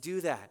claim to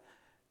do that.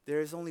 There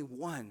is only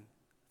one,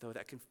 though,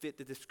 that can fit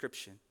the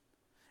description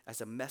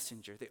as a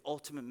messenger, the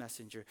ultimate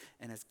messenger,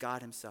 and as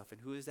God himself. And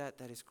who is that?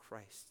 That is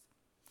Christ.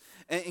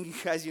 And you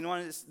guys, you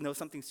want to know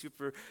something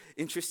super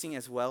interesting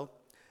as well?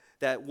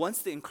 That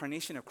once the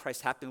incarnation of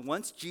Christ happened,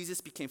 once Jesus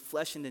became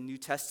flesh in the New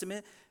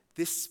Testament,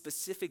 this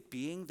specific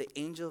being, the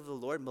angel of the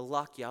Lord,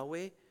 Malach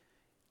Yahweh,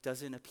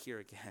 doesn't appear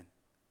again.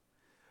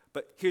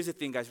 But here's the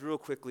thing, guys, real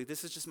quickly.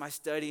 This is just my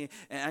study,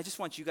 and I just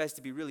want you guys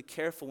to be really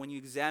careful when you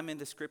examine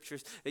the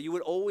scriptures, that you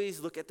would always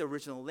look at the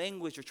original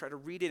language or try to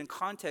read it in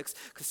context,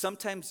 because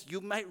sometimes you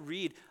might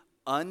read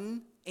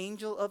an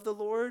angel of the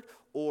Lord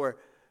or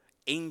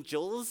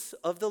angels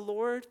of the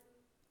Lord,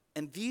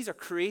 and these are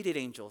created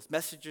angels,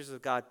 messengers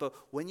of God. But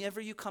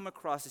whenever you come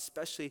across,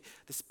 especially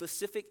the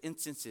specific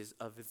instances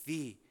of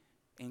the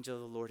angel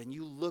of the Lord, and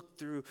you look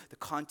through the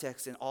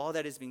context and all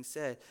that is being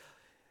said,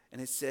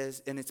 and it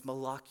says, and it's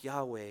Malach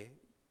Yahweh,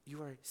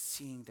 you are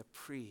seeing the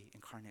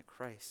pre-incarnate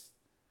Christ.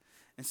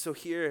 And so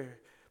here,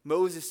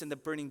 Moses in the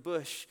burning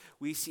bush,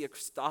 we see a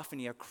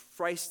Christophany, a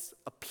Christ's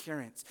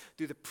appearance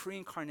through the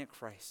pre-incarnate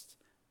Christ,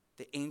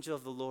 the angel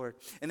of the Lord.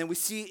 And then we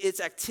see its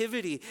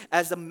activity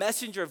as the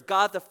messenger of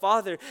God the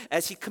Father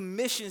as he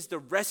commissions the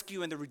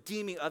rescue and the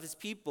redeeming of his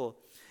people.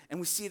 And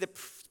we see the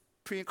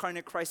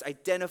pre-incarnate Christ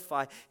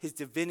identify his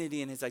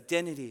divinity and his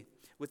identity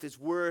with his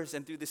words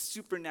and through the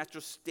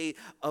supernatural state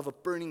of a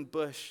burning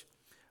bush.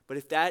 But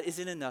if that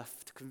isn't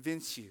enough to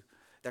convince you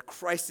that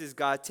Christ is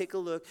God, take a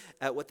look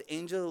at what the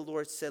angel of the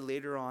Lord said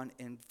later on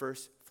in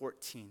verse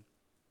 14.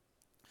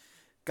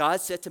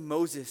 God said to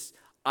Moses,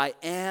 I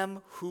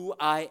am who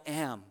I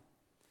am.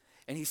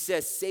 And he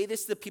says, say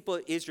this to the people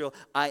of Israel,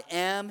 I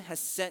am has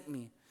sent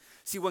me.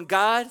 See, when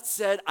God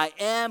said, I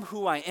am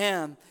who I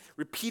am,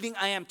 repeating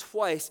I am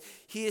twice,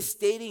 he is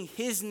stating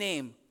his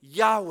name,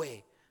 Yahweh.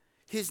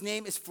 His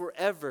name is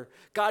forever.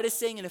 God is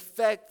saying in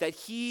effect that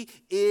he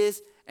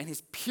is, and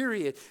his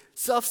period,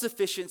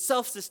 self-sufficient,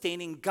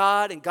 self-sustaining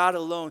God and God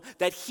alone,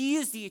 that he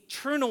is the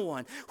eternal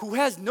one who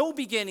has no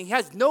beginning,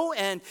 has no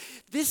end.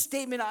 This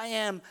statement, I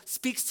am,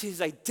 speaks to his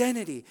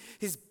identity,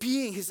 his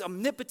being, his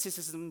omnipotence,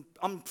 his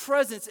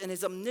omnipresence, and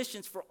his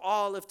omniscience for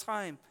all of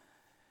time.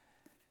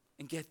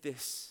 And get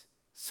this,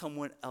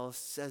 someone else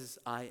says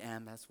I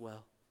am as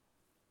well,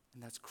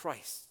 and that's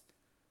Christ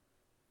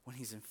when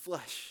he's in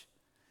flesh.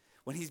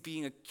 When he's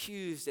being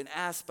accused and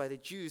asked by the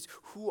Jews,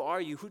 who are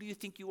you? Who do you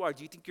think you are?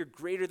 Do you think you're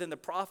greater than the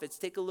prophets?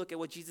 Take a look at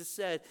what Jesus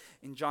said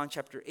in John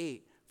chapter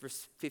 8,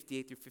 verse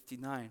 58 through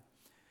 59.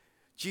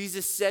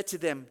 Jesus said to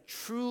them,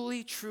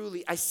 truly,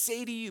 truly, I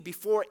say to you,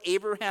 before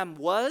Abraham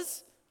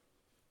was,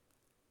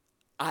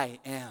 I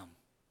am.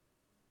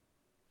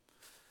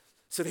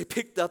 So they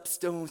picked up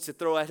stones to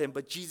throw at him,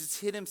 but Jesus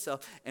hid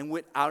himself and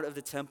went out of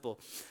the temple.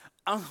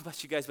 I don't know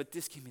about you guys, but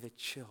this gave me the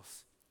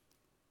chills.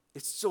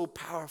 It's so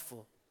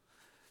powerful.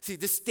 See,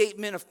 this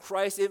statement of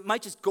Christ, it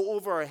might just go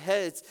over our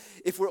heads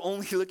if we're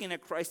only looking at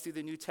Christ through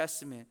the New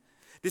Testament.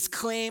 This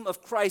claim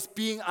of Christ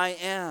being I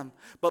am.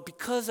 But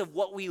because of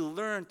what we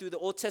learned through the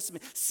Old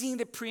Testament, seeing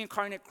the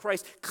pre-incarnate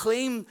Christ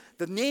claim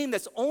the name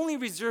that's only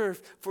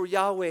reserved for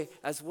Yahweh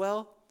as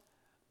well,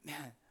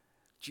 man,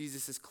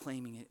 Jesus is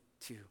claiming it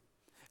too.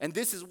 And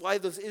this is why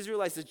those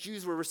Israelites, the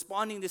Jews, were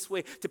responding this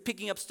way to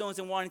picking up stones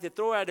and wanting to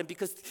throw at him,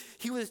 because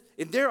he was,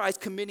 in their eyes,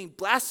 committing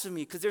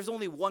blasphemy because there's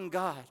only one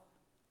God.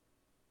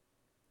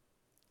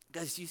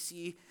 Guys, you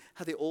see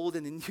how the old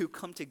and the new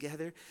come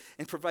together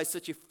and provide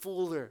such a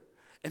fuller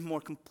and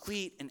more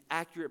complete and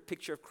accurate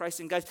picture of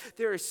Christ. And guys,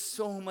 there is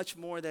so much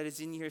more that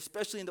is in here,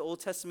 especially in the Old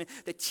Testament,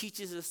 that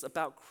teaches us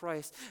about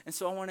Christ. And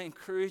so I want to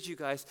encourage you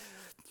guys,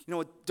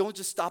 don't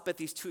just stop at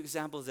these two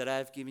examples that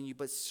I've given you,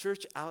 but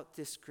search out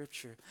this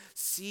scripture.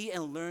 See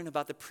and learn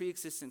about the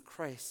pre-existent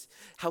Christ,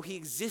 how he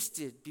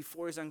existed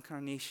before his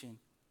incarnation.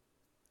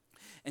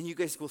 And you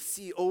guys will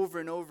see over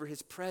and over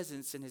his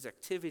presence and his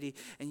activity,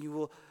 and you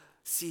will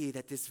see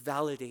that this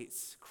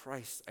validates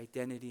Christ's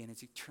identity and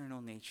his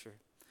eternal nature.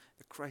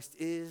 That Christ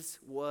is,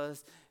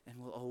 was, and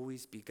will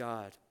always be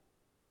God.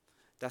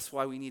 That's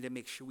why we need to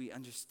make sure we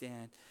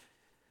understand,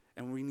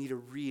 and we need to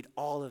read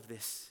all of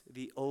this,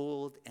 the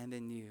old and the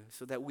new,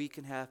 so that we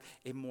can have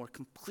a more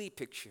complete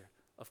picture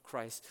of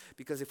Christ.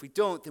 Because if we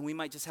don't, then we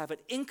might just have an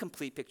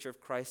incomplete picture of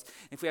Christ.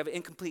 If we have an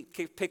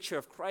incomplete picture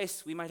of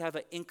Christ, we might have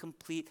an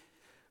incomplete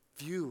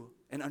view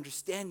and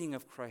understanding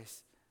of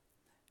Christ.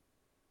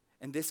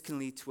 And this can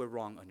lead to a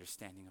wrong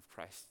understanding of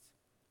Christ.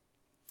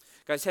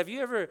 Guys, have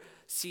you ever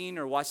seen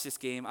or watched this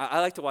game? I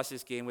like to watch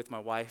this game with my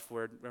wife.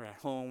 We're at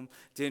home,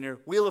 dinner,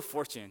 Wheel of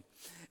Fortune.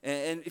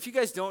 And if you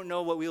guys don't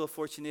know what Wheel of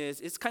Fortune is,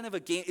 it's kind of a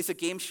game. It's a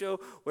game show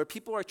where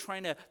people are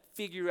trying to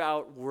figure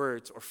out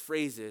words or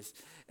phrases.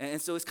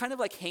 And so it's kind of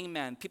like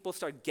Hangman. People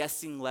start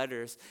guessing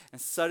letters. And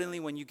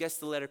suddenly when you guess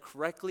the letter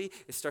correctly,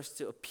 it starts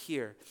to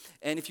appear.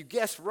 And if you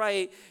guess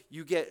right,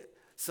 you get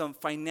some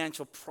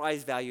financial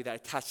prize value that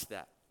attached to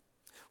that.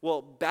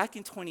 Well, back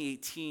in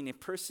 2018, a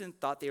person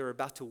thought they were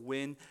about to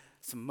win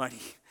some money.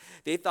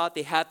 They thought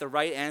they had the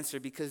right answer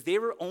because they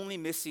were only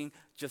missing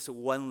just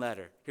one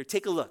letter. Here,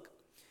 take a look.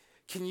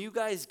 Can you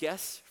guys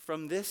guess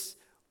from this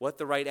what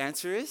the right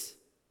answer is?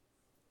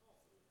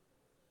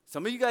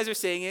 Some of you guys are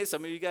saying it.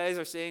 Some of you guys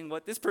are saying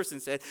what this person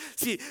said.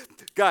 See,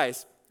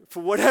 guys,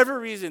 for whatever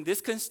reason,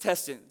 this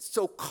contestant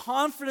so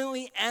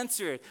confidently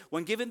answered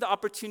when given the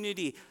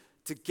opportunity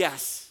to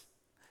guess.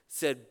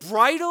 Said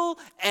bridal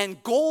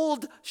and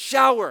gold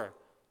shower.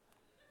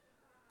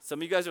 Some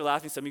of you guys are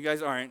laughing, some of you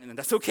guys aren't, and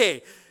that's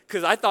okay,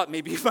 because I thought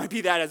maybe it might be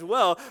that as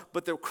well.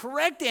 But the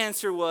correct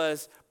answer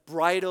was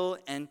bridal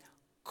and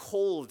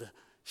cold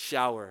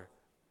shower.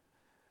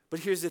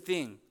 But here's the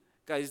thing,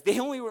 guys, they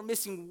only were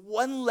missing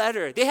one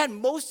letter. They had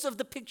most of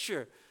the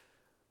picture,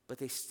 but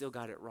they still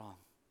got it wrong.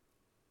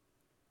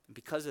 And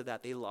because of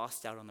that, they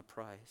lost out on the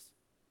prize.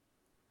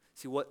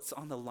 See, what's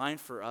on the line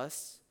for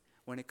us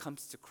when it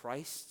comes to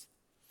Christ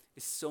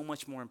is so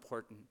much more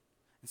important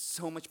and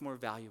so much more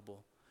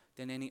valuable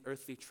than any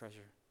earthly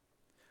treasure.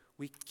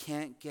 We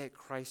can't get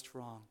Christ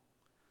wrong.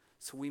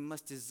 So we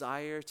must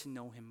desire to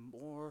know him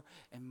more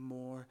and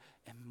more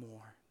and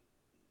more.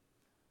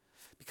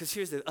 Because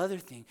here's the other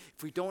thing.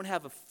 If we don't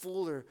have a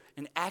fuller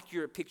and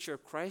accurate picture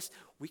of Christ,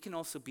 we can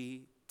also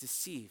be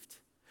deceived.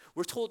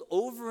 We're told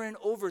over and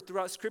over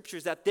throughout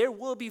scriptures that there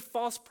will be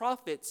false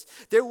prophets,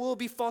 there will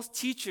be false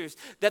teachers,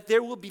 that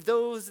there will be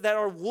those that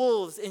are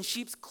wolves in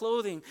sheep's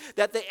clothing,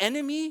 that the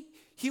enemy,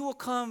 he will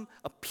come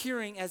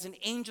appearing as an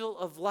angel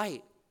of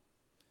light.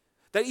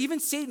 That even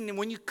Satan, and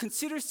when you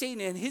consider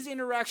Satan and his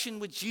interaction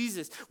with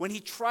Jesus, when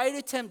he tried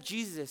to tempt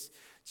Jesus,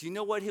 do you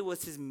know what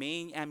was his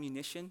main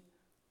ammunition?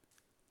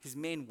 His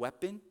main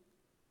weapon?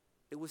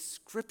 It was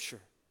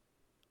Scripture.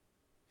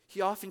 He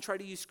often tried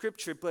to use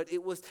Scripture, but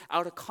it was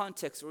out of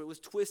context, or it was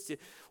twisted,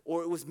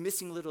 or it was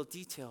missing little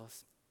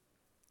details.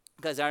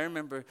 Guys, I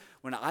remember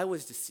when I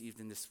was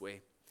deceived in this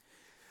way.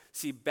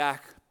 See,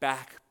 back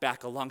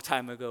a long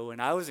time ago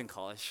when I was in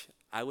college,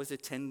 I was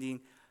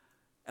attending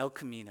El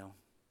Camino.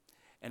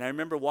 And I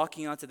remember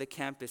walking onto the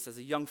campus as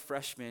a young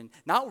freshman,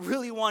 not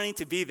really wanting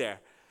to be there,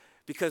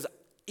 because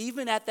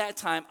even at that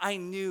time, I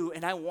knew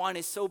and I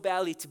wanted so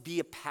badly to be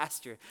a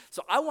pastor.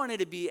 So I wanted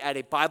to be at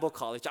a Bible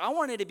college. I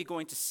wanted to be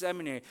going to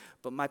seminary.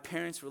 But my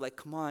parents were like,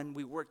 come on,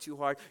 we worked too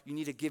hard. You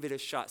need to give it a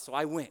shot. So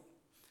I went.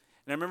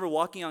 And I remember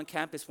walking on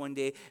campus one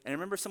day, and I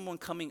remember someone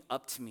coming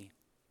up to me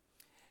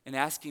and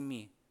asking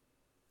me,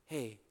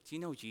 hey, do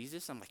you know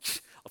Jesus? I'm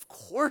like, of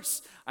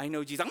course I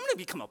know Jesus. I'm going to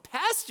become a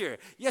pastor.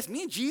 Yes,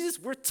 me and Jesus,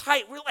 we're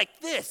tight. We're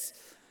like this.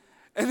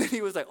 And then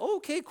he was like, oh,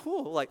 okay,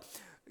 cool. Like,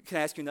 can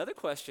I ask you another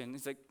question?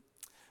 He's like,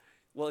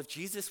 well, if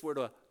Jesus were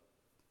to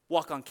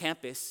walk on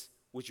campus,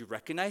 would you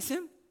recognize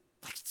him?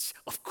 Like,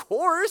 of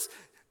course.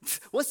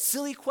 What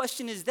silly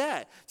question is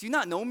that? Do you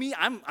not know me?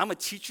 I'm a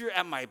teacher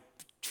at my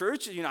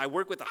church. I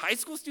work with the high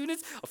school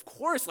students. Of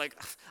course, like,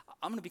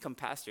 I'm going to become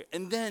pastor.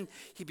 And then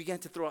he began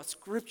to throw out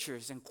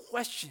scriptures and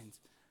questions.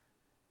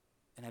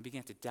 And I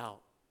began to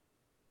doubt.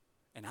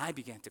 And I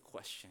began to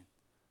question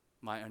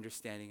my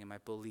understanding and my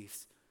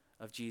beliefs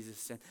of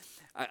Jesus. And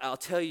I'll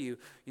tell you,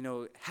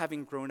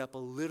 having grown up a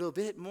little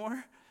bit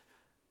more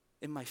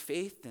in my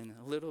faith and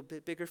a little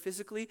bit bigger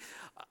physically,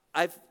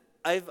 I've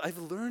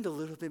learned a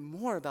little bit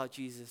more about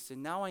Jesus.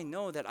 And now I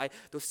know that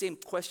those same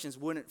questions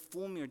wouldn't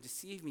fool me or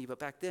deceive me, but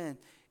back then,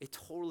 it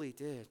totally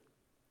did.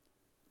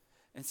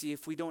 And see,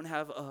 if we don't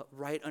have a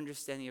right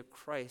understanding of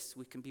Christ,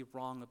 we can be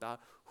wrong about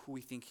who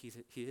we think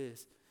he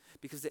is.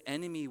 Because the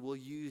enemy will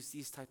use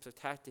these types of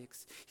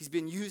tactics. He's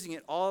been using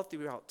it all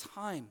throughout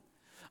time.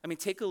 I mean,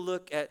 take a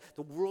look at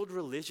the world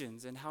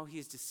religions and how he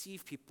has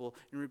deceived people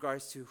in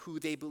regards to who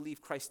they believe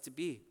Christ to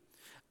be.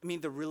 I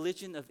mean, the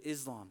religion of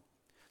Islam.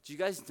 Do you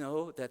guys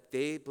know that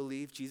they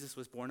believe Jesus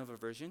was born of a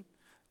virgin?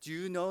 Do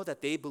you know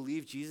that they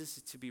believe Jesus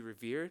is to be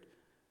revered?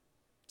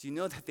 Do you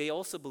know that they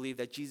also believe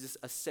that Jesus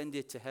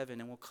ascended to heaven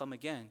and will come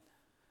again?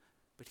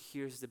 But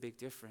here's the big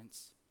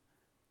difference.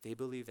 They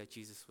believe that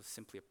Jesus was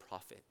simply a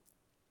prophet.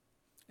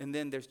 And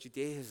then there's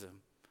Judaism,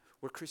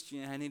 where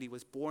Christianity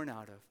was born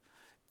out of.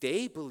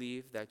 They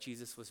believe that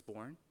Jesus was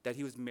born, that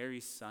he was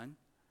Mary's son,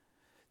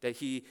 that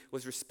he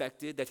was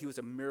respected, that he was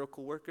a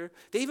miracle worker.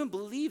 They even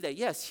believe that,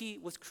 yes, he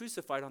was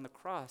crucified on the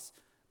cross,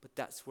 but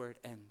that's where it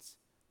ends,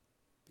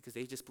 because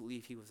they just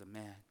believe he was a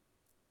man.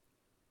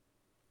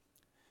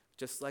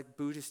 Just like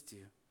Buddhists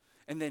do.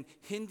 And then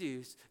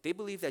Hindus, they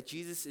believe that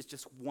Jesus is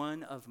just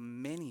one of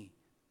many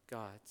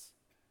gods.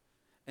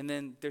 And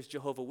then there's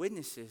Jehovah's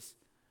Witnesses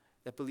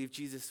that believe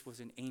Jesus was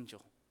an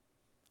angel.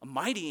 A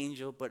mighty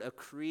angel, but a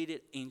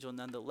created angel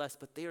nonetheless.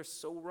 But they are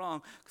so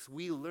wrong, because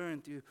we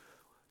learn through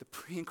the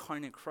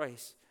pre-incarnate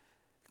Christ,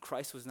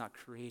 Christ was not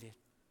created.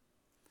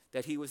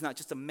 That he was not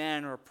just a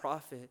man or a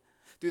prophet.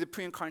 Through the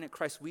pre-incarnate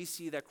Christ, we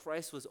see that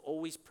Christ was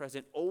always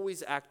present,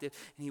 always active,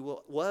 and he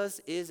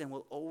was, is, and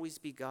will always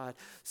be God.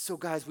 So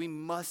guys, we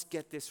must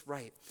get this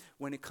right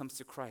when it comes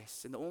to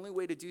Christ. And the only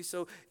way to do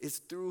so is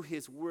through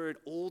his word,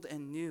 old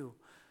and new.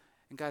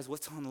 And guys,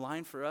 what's on the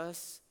line for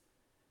us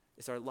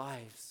is our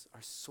lives,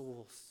 our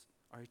souls,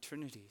 our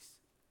eternities.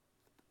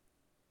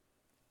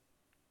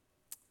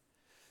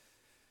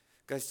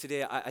 Guys,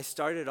 today I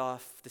started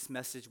off this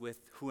message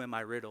with who am I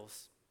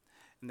riddles.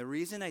 And the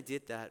reason I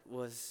did that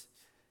was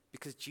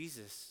because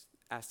Jesus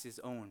asked his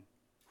own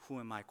who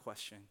am I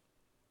question.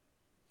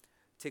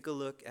 Take a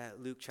look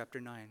at Luke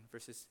chapter 9,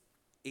 verses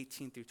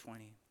 18 through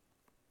 20.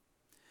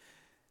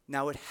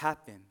 Now it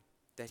happened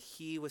that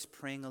he was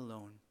praying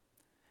alone,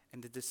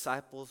 and the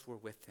disciples were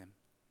with him.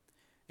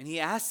 And he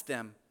asked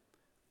them,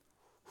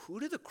 who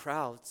do the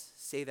crowds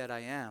say that I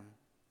am?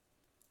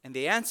 And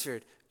they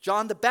answered,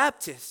 John the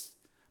Baptist.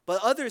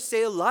 But others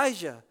say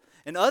Elijah,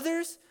 and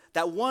others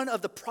that one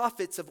of the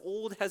prophets of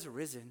old has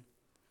risen.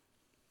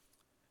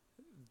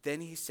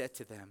 Then he said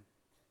to them,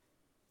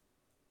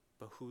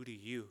 but who do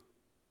you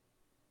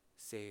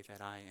say that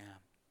I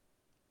am?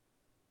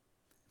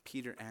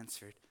 Peter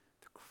answered,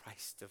 the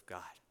Christ of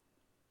God.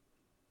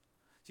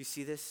 Do you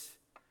see this?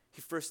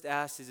 He first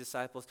asked his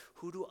disciples,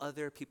 who do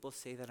other people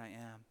say that I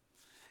am?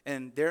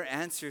 And their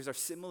answers are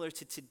similar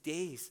to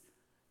today's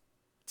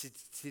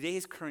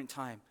current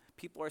time.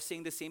 People are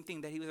saying the same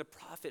thing, that he was a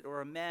prophet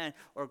or a man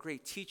or a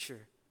great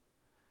teacher.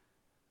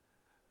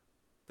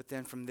 But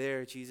then from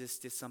there, Jesus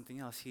did something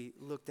else. He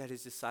looked at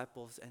his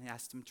disciples and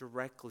asked them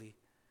directly.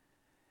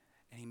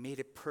 And he made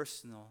it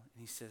personal.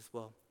 And he says,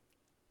 well,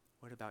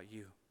 what about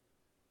you?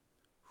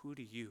 Who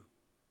do you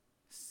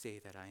say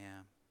that I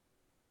am?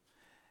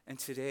 And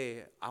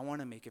today, I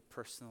want to make it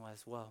personal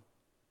as well.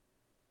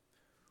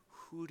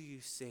 Who do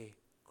you say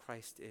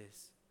Christ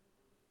is?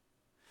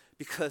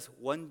 Because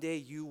one day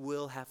you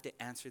will have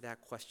to answer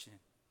that question.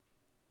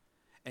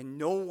 And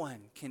no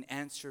one can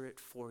answer it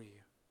for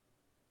you.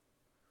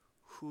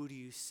 Who do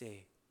you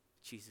say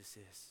Jesus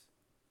is?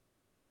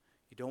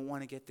 You don't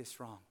want to get this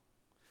wrong.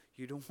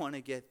 You don't want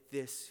to get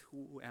this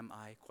 "who am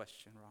I"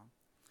 question wrong.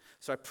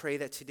 So I pray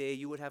that today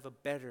you would have a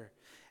better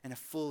and a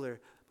fuller,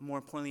 but more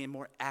importantly, a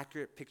more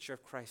accurate picture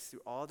of Christ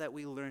through all that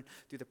we learned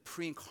through the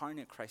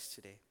pre-incarnate Christ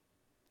today.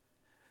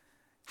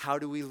 How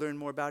do we learn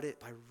more about it?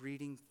 By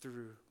reading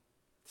through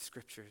the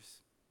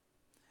scriptures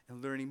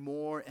and learning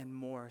more and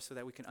more so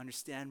that we can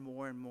understand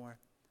more and more.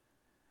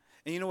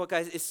 And you know what,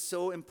 guys? It's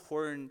so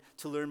important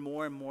to learn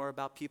more and more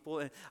about people.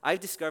 And I've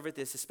discovered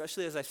this,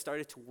 especially as I've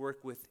started to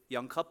work with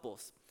young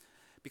couples.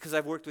 Because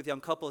I've worked with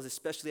young couples,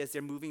 especially as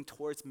they're moving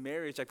towards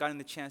marriage, I've gotten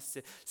the chance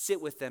to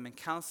sit with them and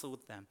counsel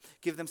with them,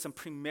 give them some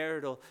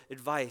premarital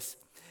advice.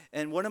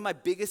 And one of my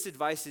biggest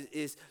advices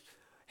is,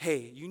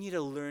 hey, you need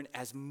to learn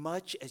as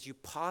much as you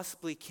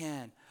possibly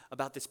can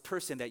about this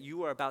person that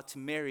you are about to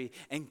marry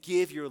and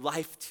give your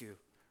life to.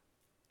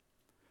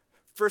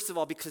 First of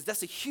all, because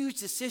that's a huge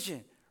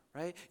decision,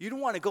 right? You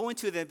don't want to go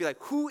into it and be like,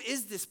 who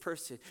is this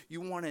person?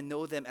 You want to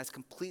know them as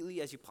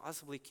completely as you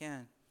possibly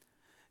can.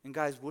 And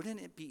guys,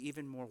 wouldn't it be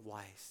even more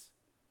wise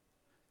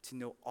to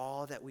know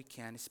all that we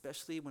can,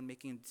 especially when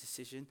making a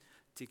decision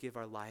to give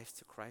our lives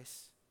to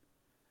Christ?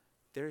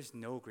 There is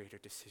no greater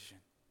decision.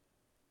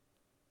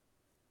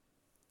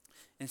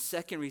 And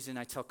second reason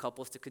I tell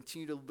couples to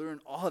continue to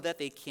learn all that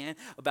they can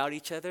about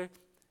each other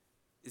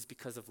is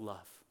because of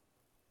love.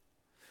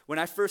 When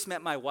I first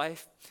met my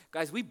wife,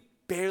 guys, we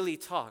barely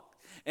talked.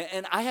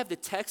 And I have the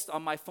text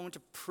on my phone to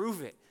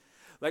prove it.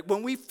 Like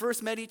when we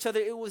first met each other,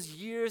 it was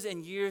years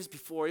and years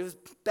before. It was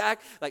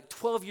back like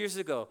 12 years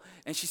ago.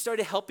 And she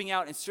started helping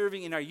out and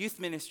serving in our youth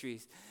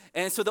ministries.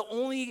 And so the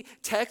only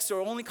text or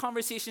only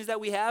conversations that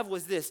we have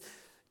was this: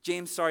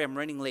 James, sorry, I'm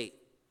running late.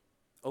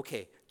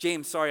 Okay.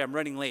 James, sorry, I'm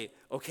running late.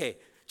 Okay.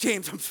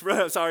 James, I'm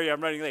sorry,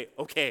 I'm running late.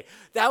 Okay.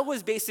 That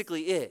was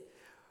basically it.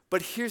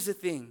 But here's the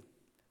thing.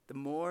 The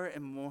more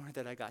and more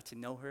that I got to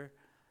know her,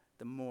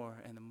 the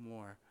more and the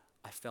more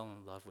I fell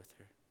in love with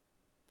her.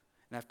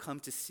 And I've come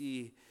to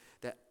see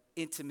that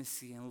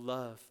intimacy and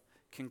love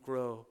can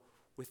grow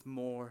with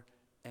more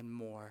and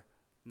more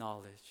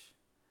knowledge.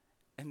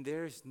 And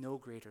there is no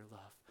greater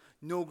love,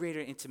 no greater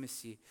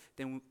intimacy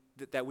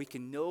that we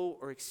can know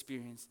or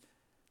experience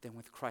than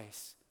with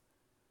Christ.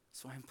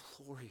 So I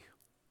implore you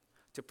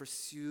to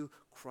pursue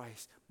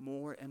Christ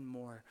more and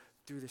more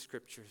through the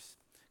scriptures.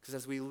 Because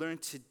as we learn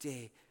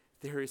today,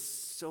 there is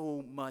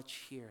so much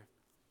here.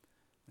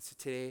 And so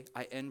today,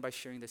 I end by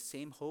sharing the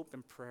same hope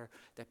and prayer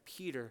that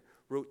Peter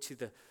wrote to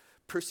the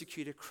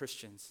persecuted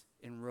Christians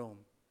in Rome.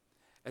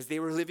 As they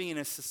were living in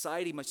a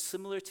society much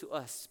similar to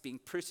us, being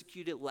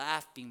persecuted,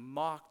 laughed, being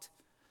mocked.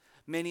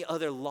 Many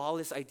other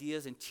lawless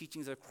ideas and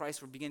teachings of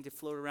Christ were beginning to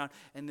float around.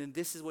 And then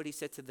this is what he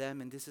said to them,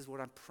 and this is what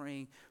I'm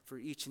praying for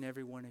each and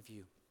every one of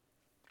you.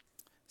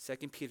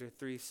 2 Peter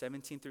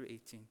 3:17 through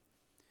 18.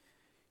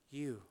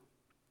 You,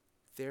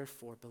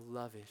 therefore,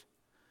 beloved,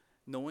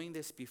 knowing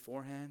this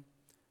beforehand,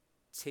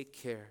 take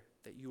care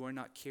that you are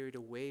not carried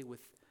away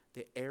with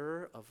the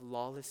error of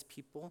lawless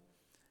people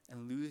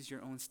and lose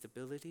your own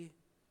stability,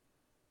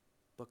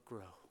 but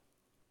grow.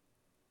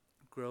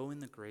 Grow in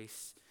the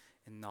grace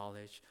and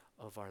knowledge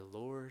of our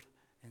Lord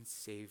and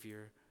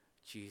Savior,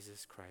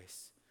 Jesus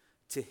Christ.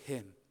 To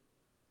him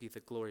be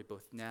the glory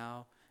both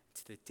now and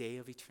to the day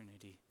of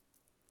eternity.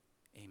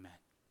 Amen.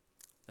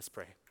 Let's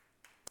pray.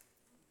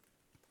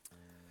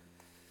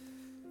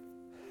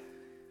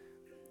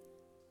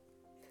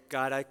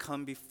 God, I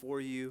come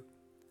before you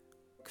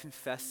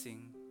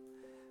confessing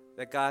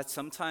that, God,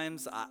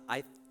 sometimes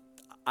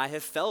I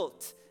have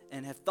felt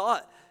and have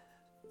thought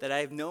that I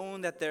have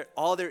known that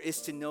all there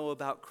is to know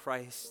about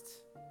Christ.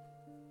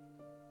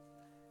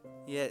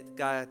 Yet,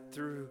 God,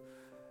 through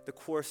the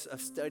course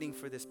of studying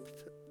for this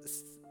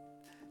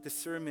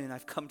sermon,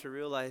 I've come to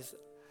realize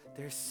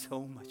there's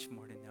so much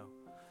more to know,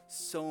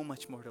 so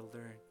much more to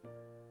learn.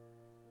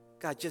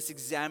 God, just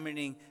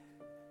examining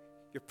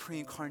your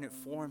pre-incarnate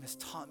form has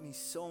taught me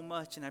so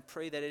much, and I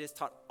pray that it has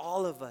taught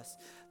all of us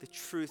the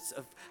truths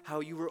of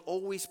how you were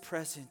always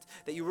present,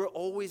 that you were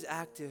always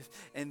active,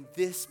 and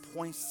this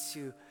points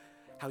to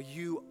how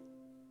you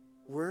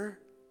were,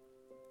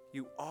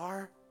 you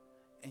are,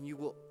 and you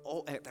will,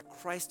 that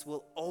Christ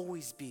will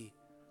always be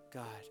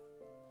God.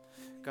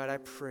 God, I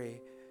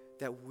pray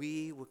that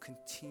we will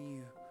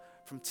continue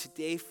from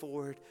today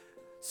forward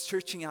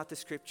searching out the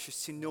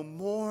scriptures to know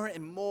more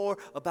and more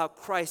about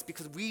Christ,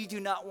 because we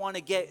do not want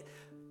to get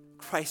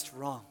Christ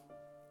wrong.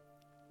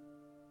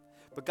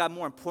 But God,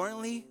 more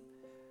importantly,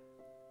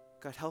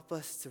 God, help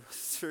us to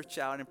search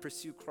out and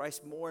pursue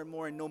Christ more and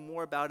more and know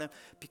more about him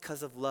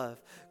because of love.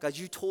 God,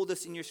 you told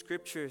us in your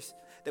scriptures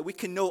that we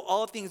can know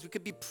all things. We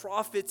could be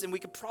prophets and we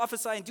could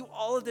prophesy and do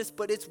all of this,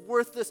 but it's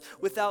worthless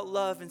without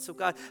love. And so,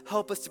 God,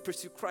 help us to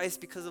pursue Christ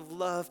because of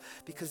love,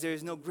 because there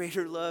is no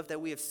greater love that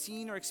we have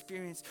seen or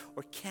experienced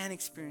or can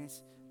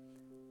experience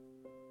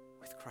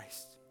with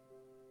Christ.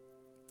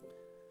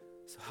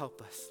 So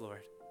help us,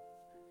 Lord,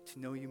 to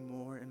know you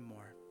more and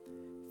more.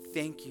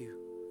 Thank you,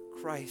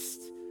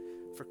 Christ,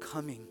 for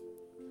coming,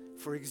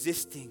 for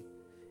existing,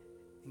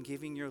 and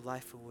giving your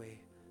life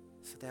away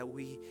so that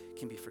we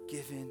can be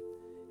forgiven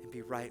and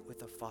be right with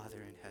the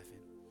Father in heaven.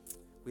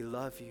 We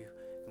love you,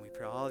 and we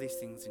pray all these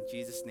things in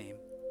Jesus' name.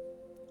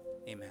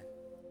 Amen.